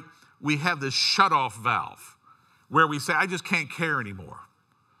almost like we have this shut-off valve where we say, I just can't care anymore.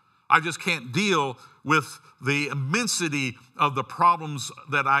 I just can't deal with the immensity of the problems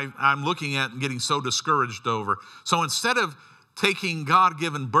that I'm looking at and getting so discouraged over. So instead of taking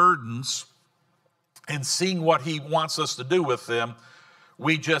God-given burdens and seeing what he wants us to do with them,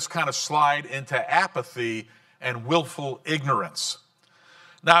 we just kind of slide into apathy and willful ignorance.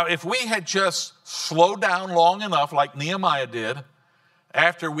 Now, if we had just slowed down long enough, like Nehemiah did,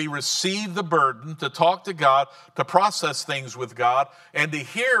 after we received the burden to talk to God, to process things with God, and to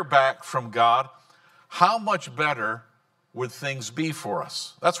hear back from God, how much better would things be for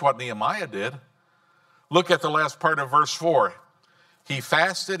us? That's what Nehemiah did. Look at the last part of verse 4. He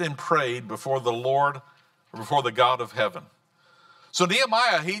fasted and prayed before the Lord, before the God of heaven. So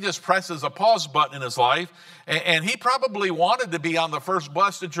Nehemiah, he just presses a pause button in his life, and he probably wanted to be on the first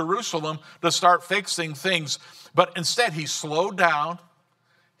bus to Jerusalem to start fixing things, but instead he slowed down,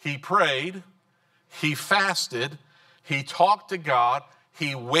 he prayed, he fasted, he talked to God,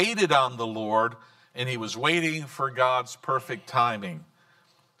 he waited on the Lord, and he was waiting for God's perfect timing.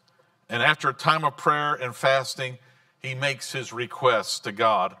 And after a time of prayer and fasting, he makes his request to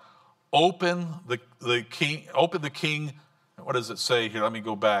God. Open the king. What does it say here? Let me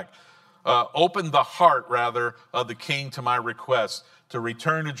go back. Open the heart, rather, of the king to my request to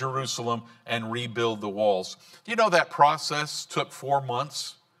return to Jerusalem and rebuild the walls. You know that process took 4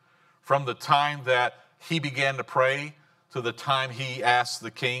 months from the time that he began to pray to the time he asked the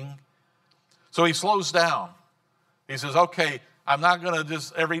king. So he slows down. He says, okay, I'm not going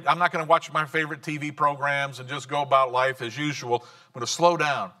to watch my favorite TV programs and just go about life as usual. I'm going to slow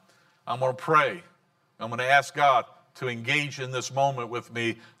down. I'm going to pray. I'm going to ask God to engage in this moment with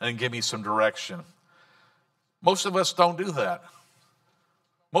me and give me some direction. Most of us don't do that.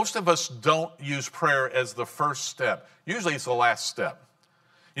 Most of us don't use prayer as the first step. Usually it's the last step.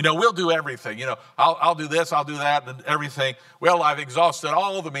 You know, we'll do everything. You know, I'll do this, I'll do that, and everything. Well, I've exhausted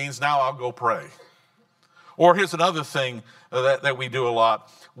all the means, now I'll go pray. Or here's another thing that we do a lot.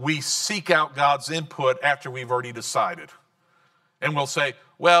 We seek out God's input after we've already decided. And we'll say,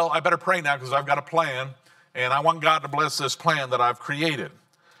 well, I better pray now because I've got a plan, and I want God to bless this plan that I've created.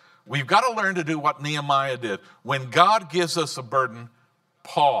 We've got to learn to do what Nehemiah did. When God gives us a burden,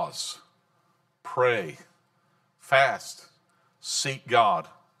 pause, pray, fast, seek God,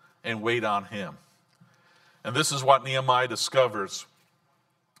 and wait on him. And this is what Nehemiah discovers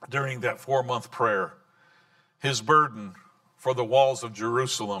during that 4-month prayer. His burden for the walls of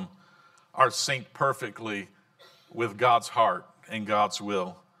Jerusalem are synced perfectly with God's heart and God's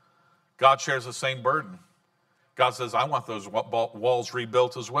will. God shares the same burden. God says, I want those walls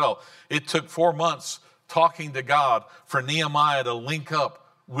rebuilt as well. It took 4 months talking to God for Nehemiah to link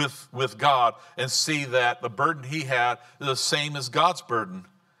up with God and see that the burden he had is the same as God's burden.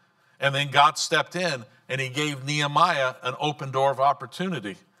 And then God stepped in and he gave Nehemiah an open door of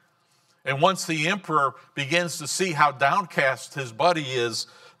opportunity. And once the emperor begins to see how downcast his buddy is,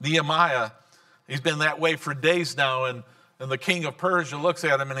 Nehemiah, he's been that way for days now, and the king of Persia looks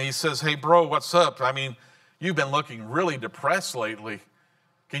at him and he says, hey bro, what's up? I mean, you've been looking really depressed lately.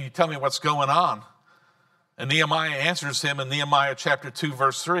 Can you tell me what's going on? And Nehemiah answers him in Nehemiah chapter 2,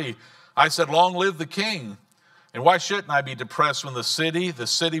 verse 3. I said, long live the king. And why shouldn't I be depressed when the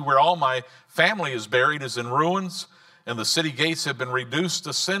city where all my family is buried, is in ruins, and the city gates have been reduced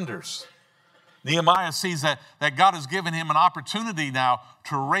to cinders? Nehemiah sees that God has given him an opportunity now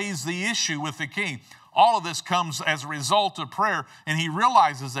to raise the issue with the king. All of this comes as a result of prayer, and he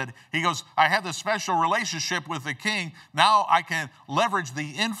realizes that he goes, I have this special relationship with the king. Now I can leverage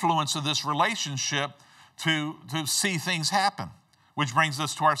the influence of this relationship to see things happen, which brings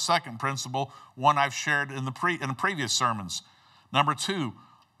us to our second principle, one I've shared in the previous sermons. Number 2,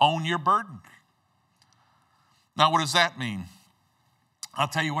 own your burden. Now, what does that mean? I'll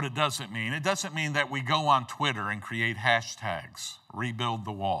tell you what it doesn't mean. It doesn't mean that we go on Twitter and create hashtags, rebuild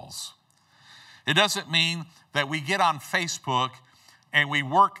the walls. It doesn't mean that we get on Facebook and we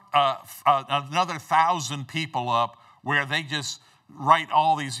work another 1,000 people up where they just write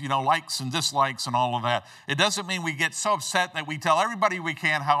all these, likes and dislikes and all of that. It doesn't mean we get so upset that we tell everybody we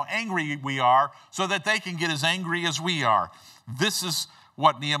can how angry we are so that they can get as angry as we are. This is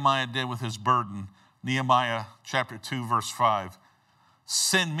what Nehemiah did with his burden. Nehemiah chapter 2, verse 5.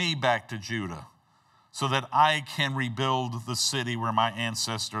 Send me back to Judah so that I can rebuild the city where my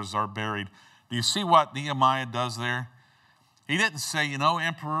ancestors are buried. Do you see what Nehemiah does there? He didn't say,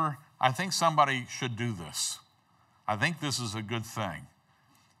 Emperor, I think somebody should do this. I think this is a good thing.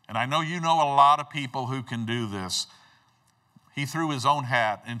 And I know you know a lot of people who can do this. He threw his own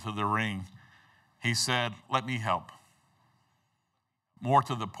hat into the ring. He said, let me help. More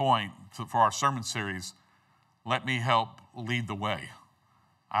to the point, for our sermon series, let me help lead the way.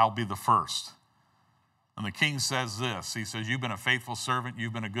 I'll be the first. And the king says this. He says, you've been a faithful servant.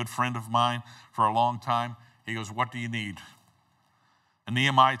 You've been a good friend of mine for a long time. He goes, what do you need? And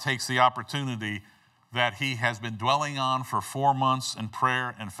Nehemiah takes the opportunity that he has been dwelling on for 4 months in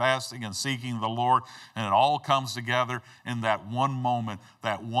prayer and fasting and seeking the Lord. And it all comes together in that one moment,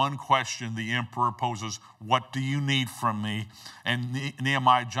 that one question the emperor poses, what do you need from me? And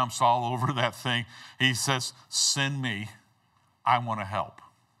Nehemiah jumps all over that thing. He says, send me. I want to help.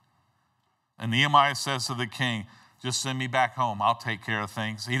 And Nehemiah says to the king, just send me back home. I'll take care of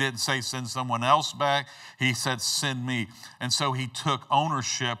things. He didn't say send someone else back. He said send me. And so he took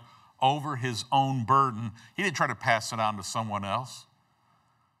ownership over his own burden. He didn't try to pass it on to someone else.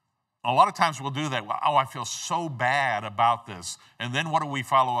 A lot of times we'll do that. Oh, I feel so bad about this. And then what do we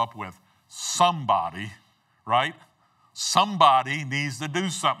follow up with? Somebody, right? Somebody needs to do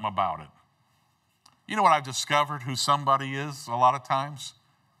something about it. You know what I've discovered who somebody is a lot of times?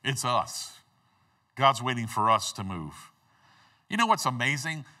 It's us. God's waiting for us to move. You know what's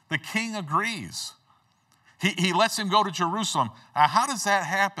amazing? The king agrees. He lets him go to Jerusalem. Now, how does that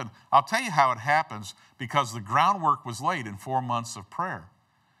happen? I'll tell you how it happens, because the groundwork was laid in 4 months of prayer.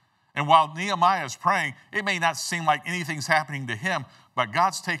 And while Nehemiah is praying, it may not seem like anything's happening to him, but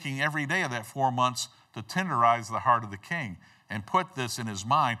God's taking every day of that 4 months to tenderize the heart of the king and put this in his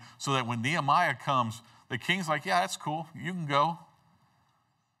mind so that when Nehemiah comes, the king's like, yeah, that's cool. You can go.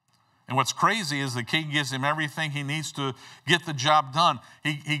 And what's crazy is the king gives him everything he needs to get the job done.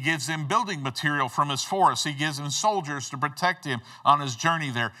 He gives him building material from his forest. He gives him soldiers to protect him on his journey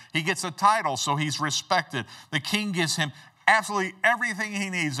there. He gets a title, so he's respected. The king gives him absolutely everything he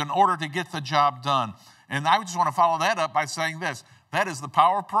needs in order to get the job done. And I just want to follow that up by saying this. That is the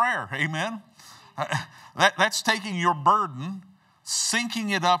power of prayer. Amen? That's taking your burden,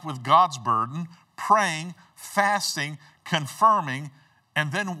 syncing it up with God's burden, praying, fasting, confirming,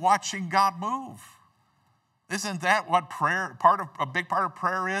 and then watching God move. Isn't that what prayer, a big part of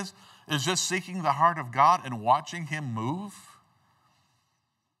prayer is just seeking the heart of God and watching him move?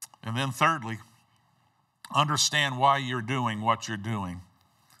 And then thirdly, understand why you're doing what you're doing.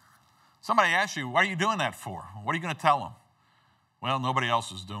 Somebody asks you, what are you doing that for? What are you going to tell them? Well, nobody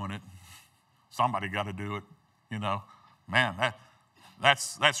else is doing it. Somebody got to do it, Man,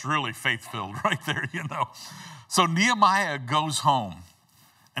 that's really faith-filled right there, So Nehemiah goes home.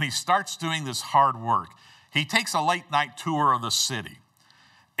 And he starts doing this hard work. He takes a late night tour of the city.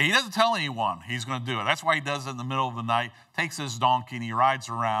 And he doesn't tell anyone he's going to do it. That's why he does it in the middle of the night, takes his donkey and he rides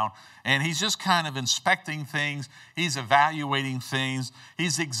around. And he's just kind of inspecting things. He's evaluating things.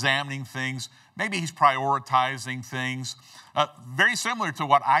 He's examining things. Maybe he's prioritizing things. Very similar to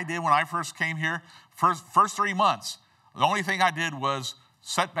what I did when I first came here. First 3 months, the only thing I did was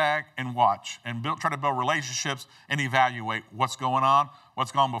sit back and watch and try to build relationships and evaluate what's going on,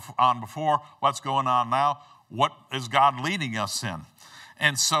 what's gone on before, what's going on now, what is God leading us in.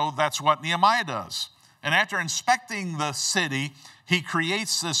 And so that's what Nehemiah does. And after inspecting the city, he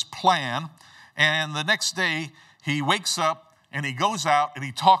creates this plan. And the next day, he wakes up and he goes out and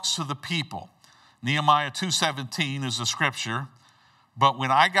he talks to the people. Nehemiah 2:17 is the scripture. But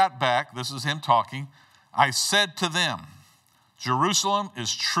when I got back, this is him talking, I said to them, Jerusalem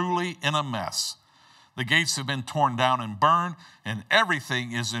is truly in a mess. The gates have been torn down and burned, and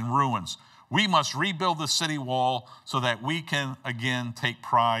everything is in ruins. We must rebuild the city wall so that we can again take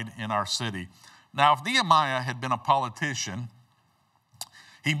pride in our city. Now, if Nehemiah had been a politician,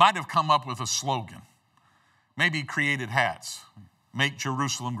 he might have come up with a slogan. Maybe he created hats. Make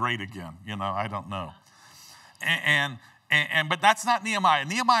Jerusalem great again. I don't know. But that's not Nehemiah.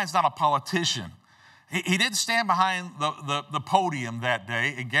 Nehemiah is not a politician. He didn't stand behind the podium that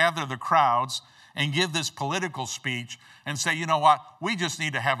day and gather the crowds and give this political speech and say, you know what, we just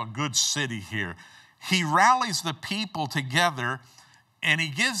need to have a good city here. He rallies the people together and he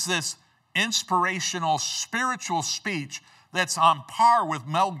gives this inspirational, spiritual speech that's on par with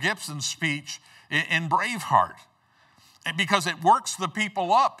Mel Gibson's speech in Braveheart. Because it works the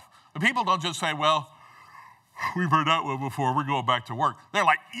people up. The people don't just say, well, we've heard that one before, we're going back to work. They're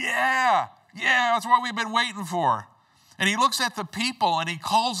like, yeah, that's what we've been waiting for. And he looks at the people and he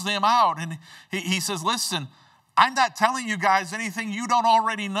calls them out and he says, listen, I'm not telling you guys anything you don't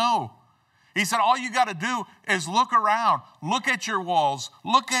already know. He said, all you got to do is look around, look at your walls,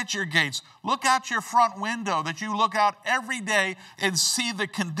 look at your gates, look out your front window that you look out every day and see the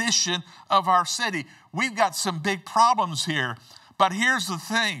condition of our city. We've got some big problems here, but here's the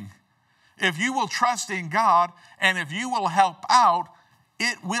thing. If you will trust in God and if you will help out,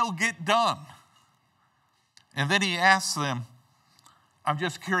 it will get done. And then he asks them, I'm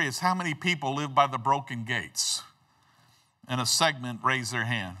just curious, how many people live by the broken gates? And a segment raised their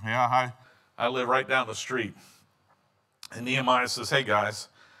hand. Yeah, I live right down the street. And Nehemiah says, hey guys,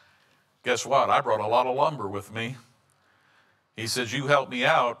 guess what? I brought a lot of lumber with me. He says, you help me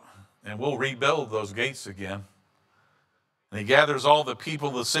out and we'll rebuild those gates again. And he gathers all the people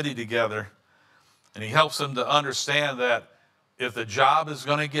of the city together and he helps them to understand that if the job is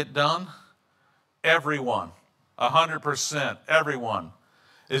going to get done, everyone, 100%, everyone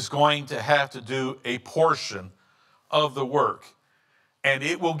is going to have to do a portion of the work. And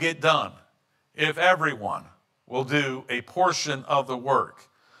it will get done if everyone will do a portion of the work.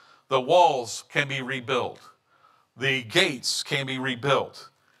 The walls can be rebuilt. The gates can be rebuilt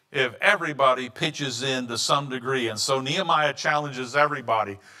if everybody pitches in to some degree. And so Nehemiah challenges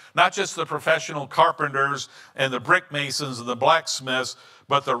everybody, not just the professional carpenters and the brick masons and the blacksmiths,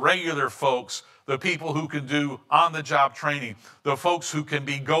 but the regular folks, the people who can do on-the-job training, the folks who can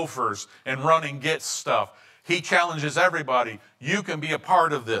be gophers and run and get stuff. He challenges everybody. You can be a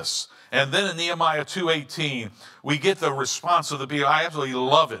part of this. And then in Nehemiah 2:18, we get the response of the people. I absolutely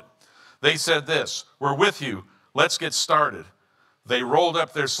love it. They said this, we're with you. Let's get started. They rolled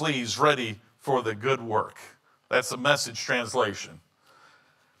up their sleeves ready for the good work. That's the Message translation.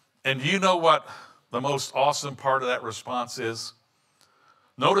 And do you know what the most awesome part of that response is?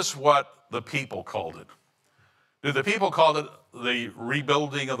 Notice what the people called it. Did the people call it the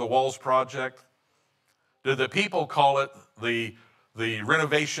rebuilding of the walls project? Did the people call it the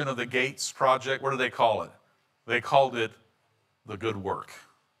renovation of the gates project? What did they call it? They called it the good work.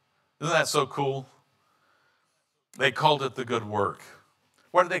 Isn't that so cool? They called it the good work.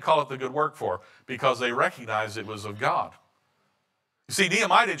 What did they call it the good work for? Because they recognized it was of God. You see,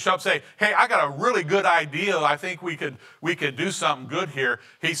 Nehemiah didn't show up and say, hey, I got a really good idea. I think we could do something good here.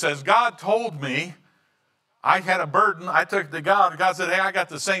 He says, God told me, I had a burden. I took it to God. God said, hey, I got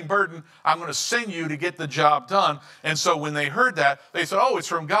the same burden. I'm going to send you to get the job done. And so when they heard that, they said, oh, it's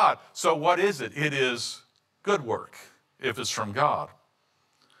from God. So what is it? It is good work if it's from God.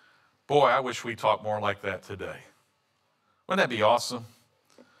 Boy, I wish we talked more like that today. Wouldn't that be awesome?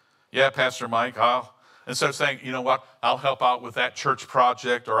 Yeah, Pastor Mike, instead of saying, you know what, I'll help out with that church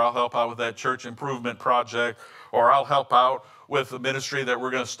project, or I'll help out with that church improvement project, or I'll help out with the ministry that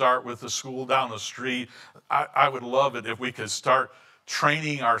we're going to start with the school down the street. I would love it if we could start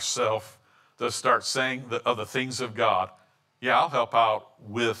training ourselves to start saying of the things of God. Yeah, I'll help out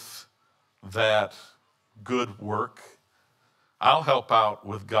with that good work. I'll help out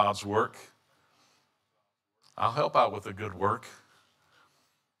with God's work. I'll help out with the good work.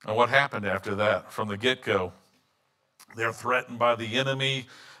 And what happened after that? From the get-go, they're threatened by the enemies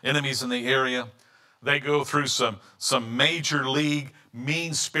in the area. They go through some major league,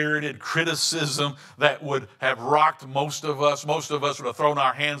 mean-spirited criticism that would have rocked most of us. Most of us would have thrown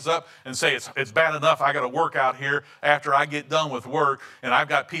our hands up and say, it's bad enough I got to work out here after I get done with work, and I've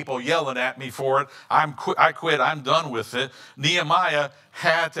got people yelling at me for it. I quit. I'm done with it. Nehemiah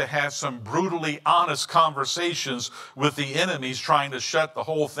had to have some brutally honest conversations with the enemies trying to shut the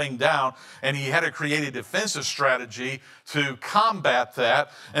whole thing down, and he had to create a defensive strategy to combat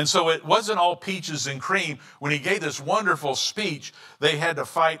that. And so it wasn't all peaches and cream. When he gave this wonderful speech, they had to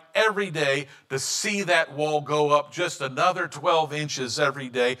fight every day to see that wall go up just another 12 inches every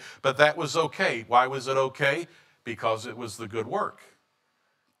day, but that was okay. Why was it okay? Because it was the good work.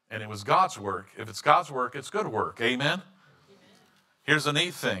 And it was God's work. If it's God's work, it's good work. Amen? Here's the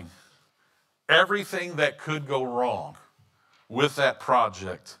neat thing. Everything that could go wrong with that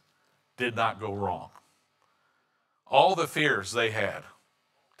project did not go wrong. All the fears they had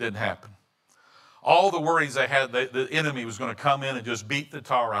didn't happen. All the worries they had, the enemy was going to come in and just beat the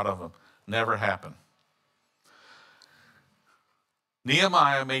tar out of them, never happened.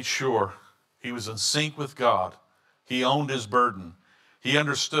 Nehemiah made sure he was in sync with God. He owned his burden. He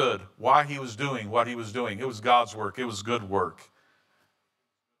understood why he was doing what he was doing. It was God's work. It was good work.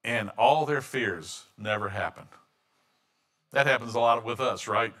 And all their fears never happened. That happens a lot with us,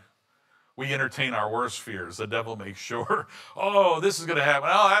 right? We entertain our worst fears. The devil makes sure, oh, this is going to happen.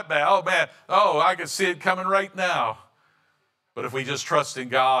 Oh, that bad. Oh, man. Oh, I can see it coming right now. But if we just trust in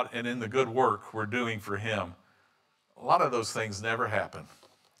God and in the good work we're doing for him, a lot of those things never happen.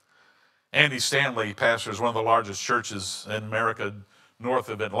 Andy Stanley pastors one of the largest churches in America, north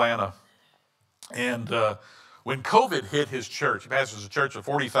of Atlanta. And when COVID hit his church, he pastors a church of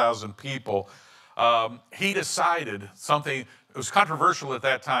 40,000 people, he decided something, it was controversial at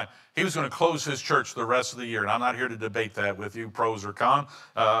that time. He was going to close his church the rest of the year. And I'm not here to debate that with you, pros or con.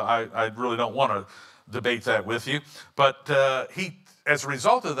 I really don't want to debate that with you. But as a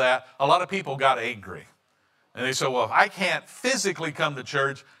result of that, a lot of people got angry. And they said, well, if I can't physically come to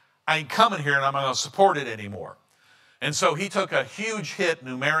church, I ain't coming here and I'm not going to support it anymore. And so he took a huge hit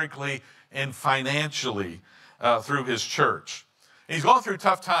numerically and financially through his church. And he's going through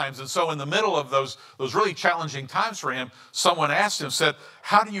tough times. And so in the middle of those really challenging times for him, someone asked him, said,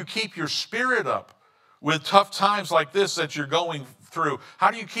 how do you keep your spirit up with tough times like this that you're going through? How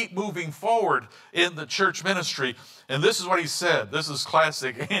do you keep moving forward in the church ministry? And this is what he said. This is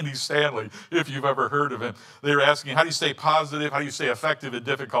classic Andy Stanley, if you've ever heard of him. They were asking, how do you stay positive? How do you stay effective in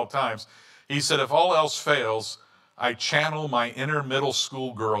difficult times? He said, if all else fails, I channel my inner middle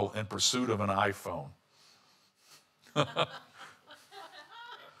school girl in pursuit of an iPhone.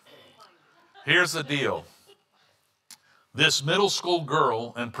 Here's the deal. This middle school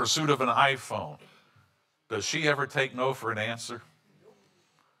girl in pursuit of an iPhone, does she ever take no for an answer?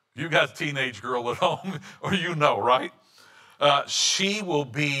 You got a teenage girl at home, or you know, right? She will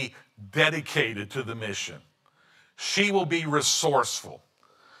be dedicated to the mission. She will be resourceful.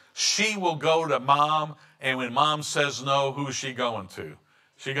 She will go to mom, and when mom says no, who's she going to?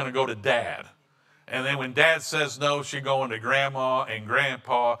 She's going to go to dad. And then when dad says no, she's going to grandma and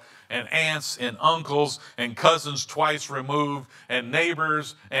grandpa and aunts and uncles and cousins twice removed and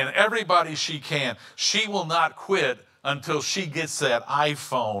neighbors and everybody she can. She will not quit until she gets that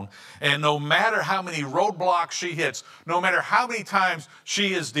iPhone. And no matter how many roadblocks she hits, no matter how many times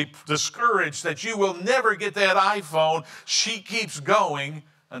she is discouraged that you will never get that iPhone, she keeps going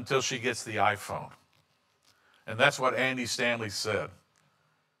until she gets the iPhone. And that's what Andy Stanley said.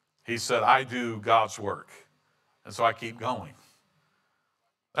 He said, I do God's work, and so I keep going.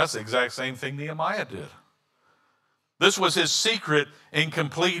 That's the exact same thing Nehemiah did. This was his secret in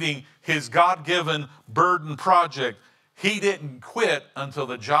completing his God-given burden project. He didn't quit until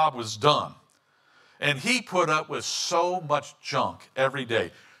the job was done. And he put up with so much junk every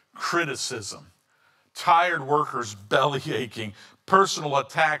day. Criticism, tired workers belly aching, personal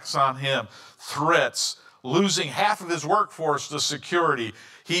attacks on him, threats, losing half of his workforce to security.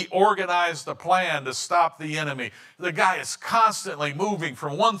 He organized a plan to stop the enemy. The guy is constantly moving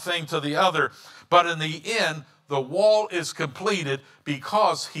from one thing to the other. But in the end, the wall is completed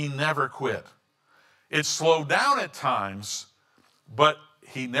because he never quit. It slowed down at times, but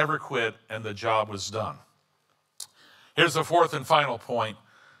he never quit and the job was done. Here's the fourth and final point.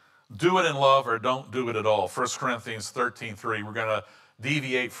 Do it in love or don't do it at all. 1 Corinthians 13:3. We're going to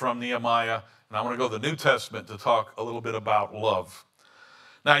deviate from Nehemiah, and I want to go to the New Testament to talk a little bit about love.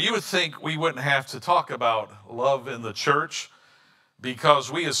 Now, you would think we wouldn't have to talk about love in the church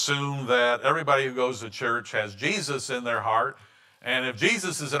because we assume that everybody who goes to church has Jesus in their heart. And if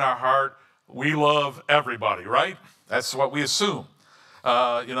Jesus is in our heart, we love everybody, right? That's what we assume.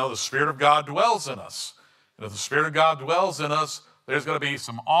 The Spirit of God dwells in us. And if the Spirit of God dwells in us, there's going to be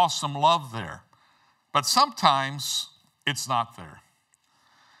some awesome love there. But sometimes it's not there.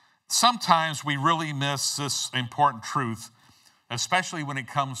 Sometimes we really miss this important truth, especially when it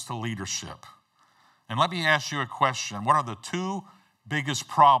comes to leadership. And let me ask you a question. What are the two biggest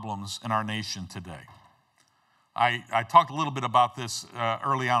problems in our nation today? I talked a little bit about this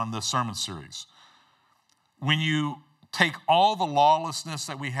early on in this sermon series. When you take all the lawlessness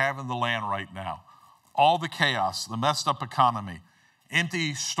that we have in the land right now, all the chaos, the messed up economy,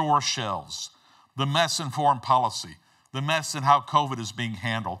 empty store shelves, the mess in foreign policy, the mess in how COVID is being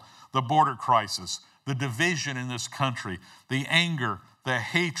handled, the border crisis, the division in this country, the anger, the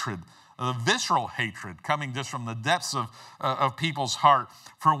hatred, the visceral hatred coming just from the depths of people's heart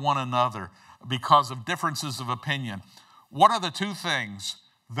for one another because of differences of opinion. What are the two things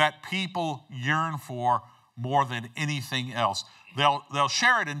that people yearn for more than anything else? They'll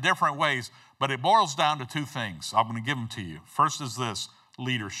share it in different ways, but it boils down to two things. I'm going to give them to you. First is this: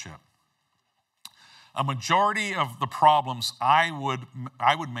 leadership. A majority of the problems I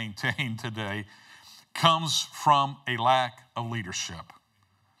would maintain today comes from a lack of leadership.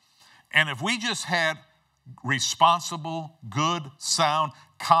 And if we just had responsible, good, sound,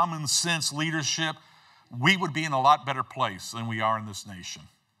 common sense leadership, we would be in a lot better place than we are in this nation.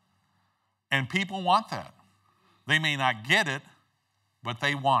 And people want that. They may not get it, but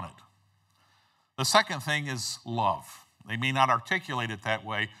they want it. The second thing is love. They may not articulate it that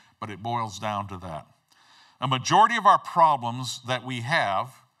way, but it boils down to that. A majority of our problems that we have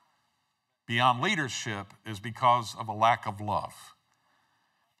beyond leadership is because of a lack of love.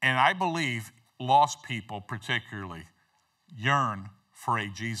 And I believe lost people particularly yearn for a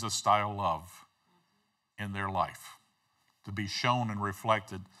Jesus-style love in their life to be shown and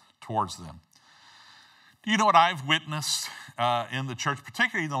reflected towards them. Do you know what I've witnessed in the church,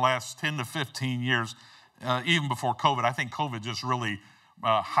 particularly in the last 10 to 15 years, even before COVID? I think COVID just really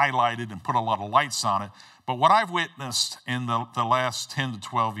highlighted and put a lot of lights on it. But what I've witnessed in the last 10 to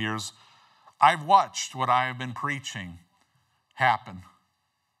 12 years, I've watched what I have been preaching happen.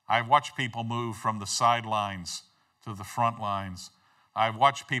 I've watched people move from the sidelines to the front lines. I've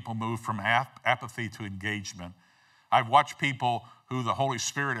watched people move from apathy to engagement. I've watched people who the Holy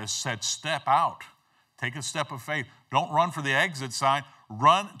Spirit has said, step out, take a step of faith. Don't run for the exit sign,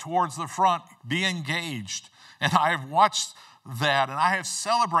 run towards the front, be engaged. And I have watched that, and I have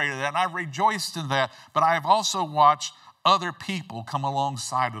celebrated that, and I've rejoiced in that, but I have also watched other people come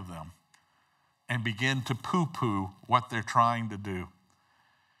alongside of them and begin to poo-poo what they're trying to do.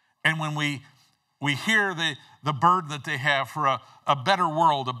 And when we hear the burden that they have for a better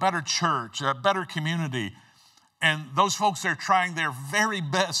world, a better church, a better community, and those folks are trying their very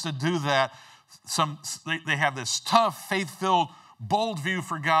best to do that, they have this tough, faith-filled, bold view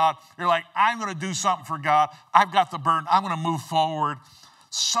for God. They're like, I'm going to do something for God. I've got the burden. I'm going to move forward.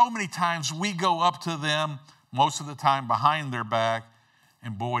 So many times we go up to them, most of the time behind their back,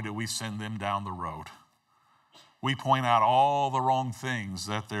 and boy, do we send them down the road. We point out all the wrong things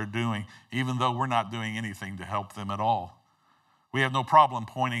that they're doing, even though we're not doing anything to help them at all. We have no problem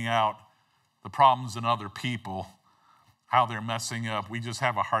pointing out the problems in other people, how they're messing up. We just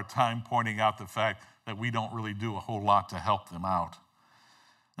have a hard time pointing out the fact that we don't really do a whole lot to help them out.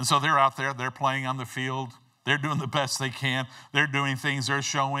 And so they're out there, they're playing on the field, they're doing the best they can, they're doing things, they're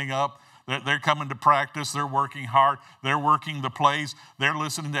showing up, they're coming to practice, they're working hard, they're working the plays, they're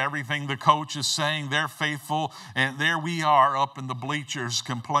listening to everything the coach is saying, they're faithful, and there we are up in the bleachers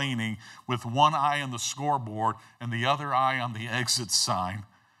complaining with one eye on the scoreboard and the other eye on the exit sign.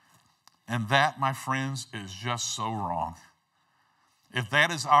 And that, my friends, is just so wrong. If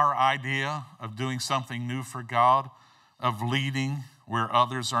that is our idea of doing something new for God, of leading where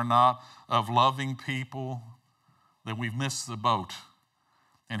others are not, of loving people, then we've missed the boat.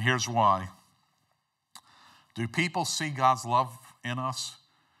 And here's why. Do people see God's love in us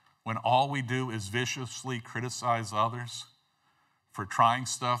when all we do is viciously criticize others for trying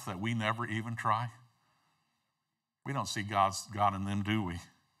stuff that we never even try? We don't see God in them, do we?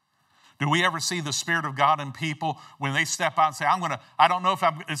 Do we ever see the Spirit of God in people when they step out and say, I don't know if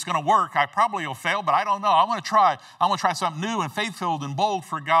it's going to work. I probably will fail, but I don't know. I want to try. I want to try something new and faith-filled and bold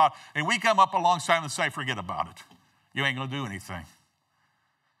for God. And we come up alongside them and say, forget about it. You ain't going to do anything.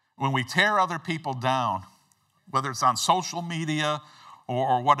 When we tear other people down, whether it's on social media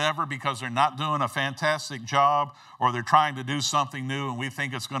or whatever, because they're not doing a fantastic job or they're trying to do something new and we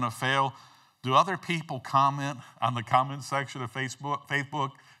think it's going to fail, do other people comment on the comment section of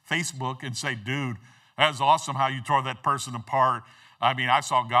Facebook and say, dude, that's awesome how you tore that person apart. I mean, I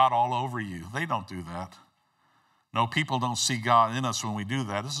saw God all over you. They don't do that. No, people don't see God in us when we do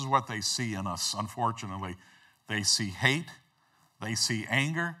that. This is what they see in us, unfortunately. They see hate, they see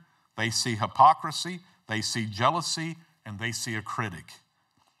anger, they see hypocrisy, they see jealousy, and they see a critic.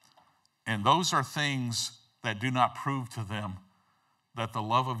 And those are things that do not prove to them that the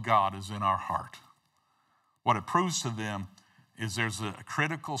love of God is in our heart. What it proves to them is there's a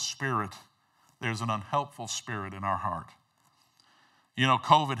critical spirit, there's an unhelpful spirit in our heart. You know,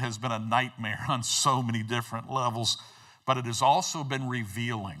 COVID has been a nightmare on so many different levels, but it has also been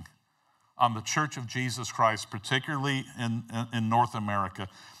revealing on the Church of Jesus Christ, particularly in North America,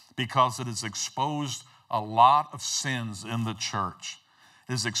 because it has exposed a lot of sins in the church.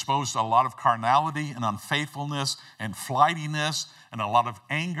 It has exposed a lot of carnality and unfaithfulness and flightiness and a lot of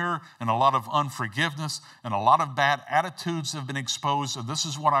anger and a lot of unforgiveness and a lot of bad attitudes have been exposed. And this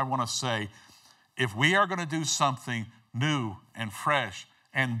is what I want to say. If we are going to do something new and fresh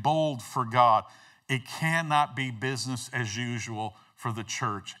and bold for God, it cannot be business as usual for the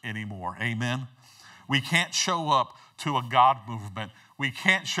church anymore. Amen? We can't show up to a God movement. We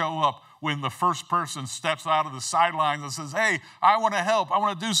can't show up when the first person steps out of the sidelines and says, hey, I want to help. I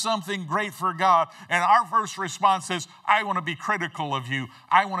want to do something great for God. And our first response is, I want to be critical of you.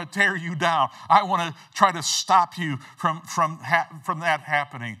 I want to tear you down. I want to try to stop you from that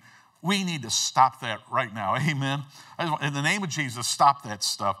happening. We need to stop that right now. Amen. In the name of Jesus, stop that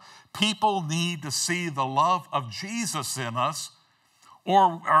stuff. People need to see the love of Jesus in us,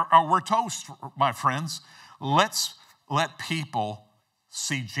 or we're toast, my friends. Let's let people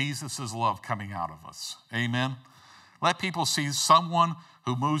see Jesus' love coming out of us. Amen. Let people see someone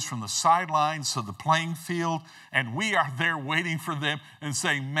who moves from the sidelines to the playing field, and we are there waiting for them and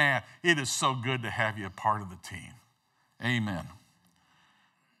saying, man, it is so good to have you a part of the team. Amen.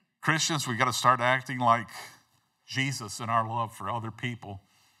 Christians, we got to start acting like Jesus in our love for other people,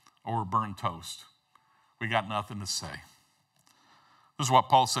 or we're burned toast. We got nothing to say. This is what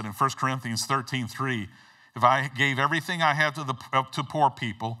Paul said in 1 Corinthians 13:3. If I gave everything I have to poor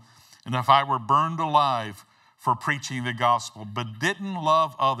people, and if I were burned alive for preaching the gospel, but didn't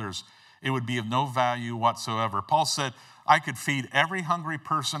love others, it would be of no value whatsoever. Paul said, I could feed every hungry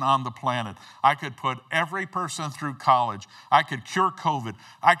person on the planet. I could put every person through college. I could cure COVID.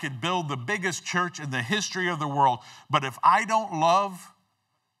 I could build the biggest church in the history of the world. But if I don't love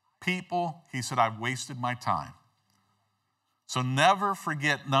people, he said, I've wasted my time. So never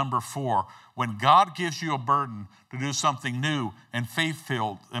forget number 4. When God gives you a burden to do something new and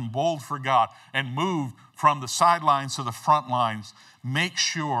faith-filled and bold for God and move from the sidelines to the front lines, make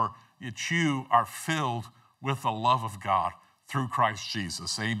sure that you are filled with the love of God through Christ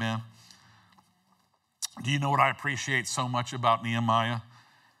Jesus. Amen. Do you know what I appreciate so much about Nehemiah?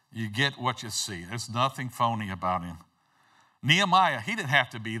 You get what you see. There's nothing phony about him. Nehemiah, he didn't have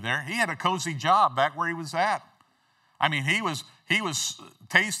to be there. He had a cozy job back where he was at. I mean, he was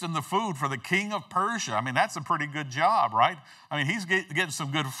tasting the food for the king of Persia. I mean, that's a pretty good job, right? I mean, he's getting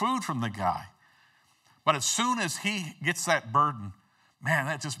some good food from the guy. But as soon as he gets that burden, man,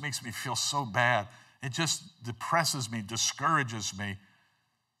 that just makes me feel so bad. It just depresses me, discourages me.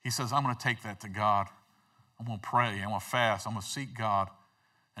 He says, I'm going to take that to God. I'm going to pray. I'm going to fast. I'm going to seek God.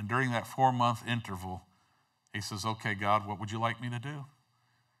 And during that 4-month interval, he says, okay, God, what would you like me to do?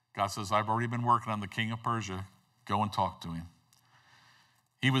 God says, I've already been working on the king of Persia. Go and talk to him.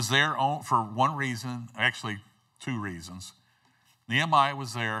 He was there for one reason, actually 2 reasons. Nehemiah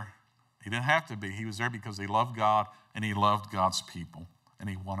was there. He didn't have to be. He was there because he loved God and he loved God's people and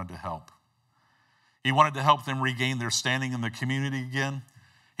he wanted to help. He wanted to help them regain their standing in the community again.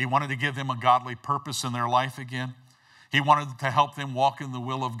 He wanted to give them a godly purpose in their life again. He wanted to help them walk in the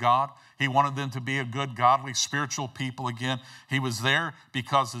will of God. He wanted them to be a good, godly, spiritual people again. He was there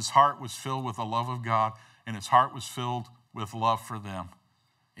because his heart was filled with the love of God and his heart was filled with love for them,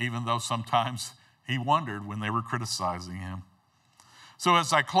 even though sometimes he wondered when they were criticizing him. So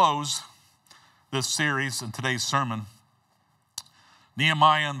as I close this series and today's sermon,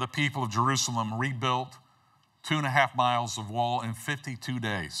 Nehemiah and the people of Jerusalem rebuilt 2.5 miles of wall in 52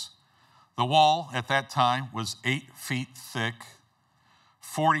 days. The wall at that time was 8 feet thick,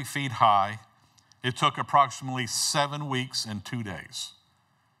 40 feet high. It took approximately 7 weeks and 2 days,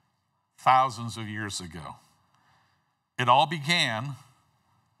 thousands of years ago. It all began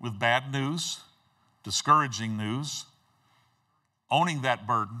with bad news, discouraging news, owning that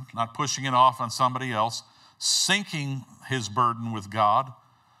burden, not pushing it off on somebody else, sinking his burden with God,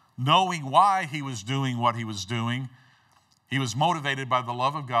 knowing why he was doing what he was doing. He was motivated by the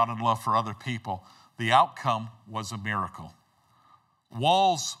love of God and love for other people. The outcome was a miracle.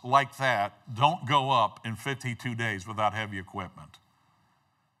 Walls like that don't go up in 52 days without heavy equipment.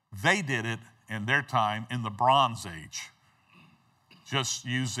 They did it in their time in the Bronze Age, just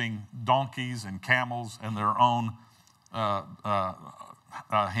using donkeys and camels and their own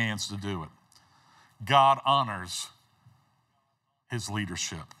hands to do it. God honors his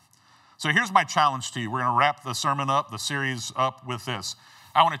leadership. So here's my challenge to you. We're going to wrap the sermon up, the series up with this.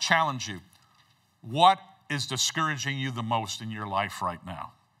 I want to challenge you. What is discouraging you the most in your life right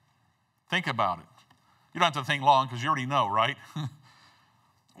now? Think about it. You don't have to think long because you already know, right?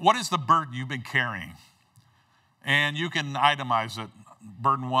 What is the burden you've been carrying? And you can itemize it.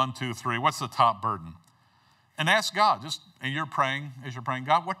 Burden 1, 2, 3. What's the top burden? And ask God, as you're praying,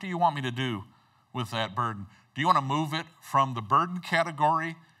 God, what do you want me to do with that burden? Do you want to move it from the burden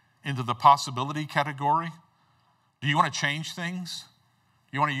category into the possibility category? Do you want to change things?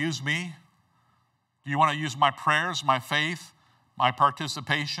 Do you want to use me? Do you want to use my prayers, my faith, my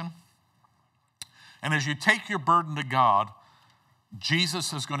participation? And as you take your burden to God,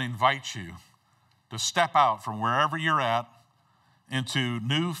 Jesus is going to invite you to step out from wherever you're at into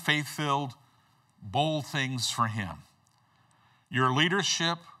new, faith-filled, bold things for him. Your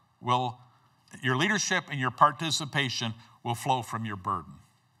leadership and your participation will flow from your burden.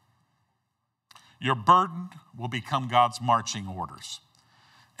 Your burden will become God's marching orders.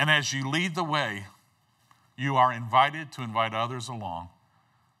 And as you lead the way, you are invited to invite others along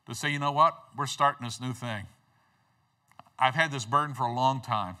to say, you know what? We're starting this new thing. I've had this burden for a long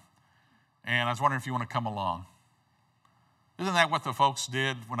time, and I was wondering if you want to come along. Isn't that what the folks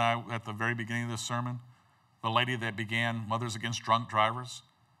did at the very beginning of this sermon? The lady that began Mothers Against Drunk Drivers.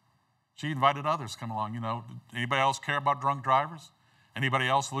 She invited others to come along. You know, anybody else care about drunk drivers? Anybody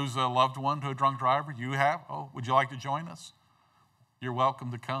else lose a loved one to a drunk driver? You have? Oh, would you like to join us? You're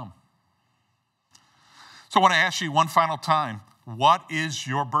welcome to come. So I want to ask you one final time, what is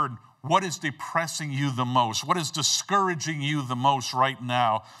your burden? What is depressing you the most? What is discouraging you the most right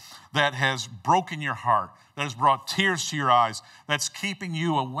now that has broken your heart, that has brought tears to your eyes, that's keeping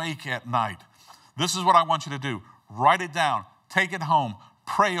you awake at night? This is what I want you to do. Write it down. Take it home.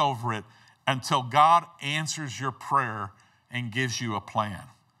 Pray over it until God answers your prayer and gives you a plan.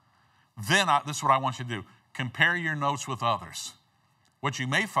 Then this is what I want you to do. Compare your notes with others. What you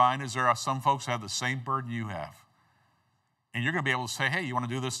may find is there are some folks who have the same burden you have. And you're going to be able to say, hey, you want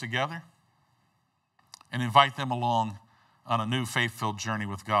to do this together? And invite them along on a new faith-filled journey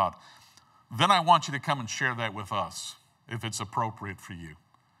with God. Then I want you to come and share that with us, if it's appropriate for you.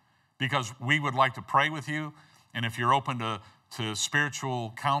 Because we would like to pray with you, and if you're open to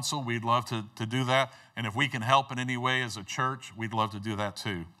spiritual counsel, we'd love to do that. And if we can help in any way as a church, we'd love to do that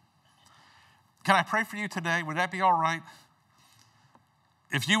too. Can I pray for you today? Would that be all right?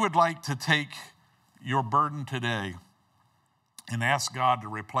 If you would like to take your burden today and ask God to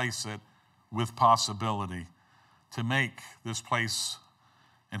replace it with possibility, to make this place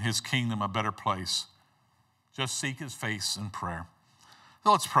and his kingdom a better place, just seek his face in prayer.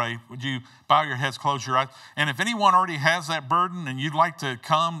 So let's pray. Would you bow your heads, close your eyes? And if anyone already has that burden and you'd like to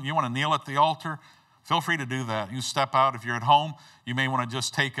come, you want to kneel at the altar, feel free to do that. You step out. If you're at home, you may want to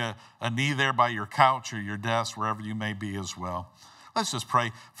just take a knee there by your couch or your desk, wherever you may be as well. Let's just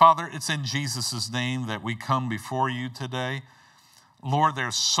pray. Father, it's in Jesus' name that we come before you today. Lord,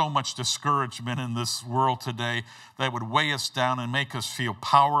 there's so much discouragement in this world today that would weigh us down and make us feel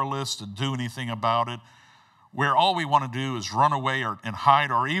powerless to do anything about it, where all we want to do is run away and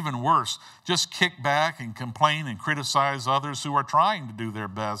hide, or even worse, just kick back and complain and criticize others who are trying to do their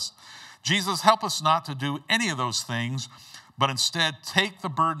best. Jesus, help us not to do any of those things, but instead take the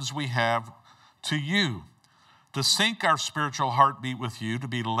burdens we have to you, to sync our spiritual heartbeat with you, to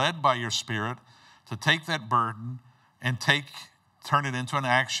be led by your Spirit, to take that burden and turn it into an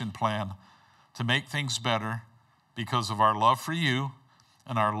action plan to make things better because of our love for you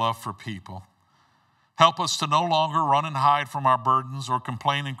and our love for people. Help us to no longer run and hide from our burdens or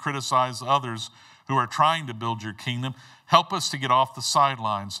complain and criticize others who are trying to build your kingdom. Help us to get off the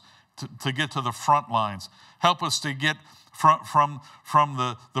sidelines, to get to the front lines. Help us to get from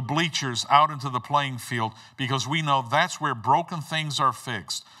the bleachers out into the playing field, because we know that's where broken things are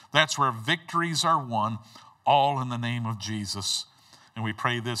fixed. That's where victories are won, all in the name of Jesus. And we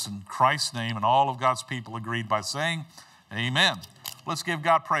pray this in Christ's name, and all of God's people agreed by saying, amen. Let's give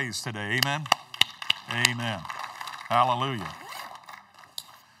God praise today. Amen. Amen. Hallelujah.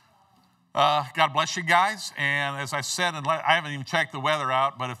 God bless you guys. And as I said, and I haven't even checked the weather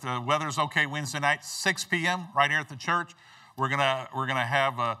out, but if the weather's okay, Wednesday night, 6 p.m. right here at the church, we're gonna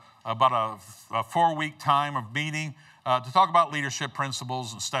have about a 4-week time of meeting to talk about leadership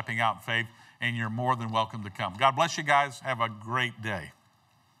principles and stepping out in faith. And you're more than welcome to come. God bless you guys. Have a great day.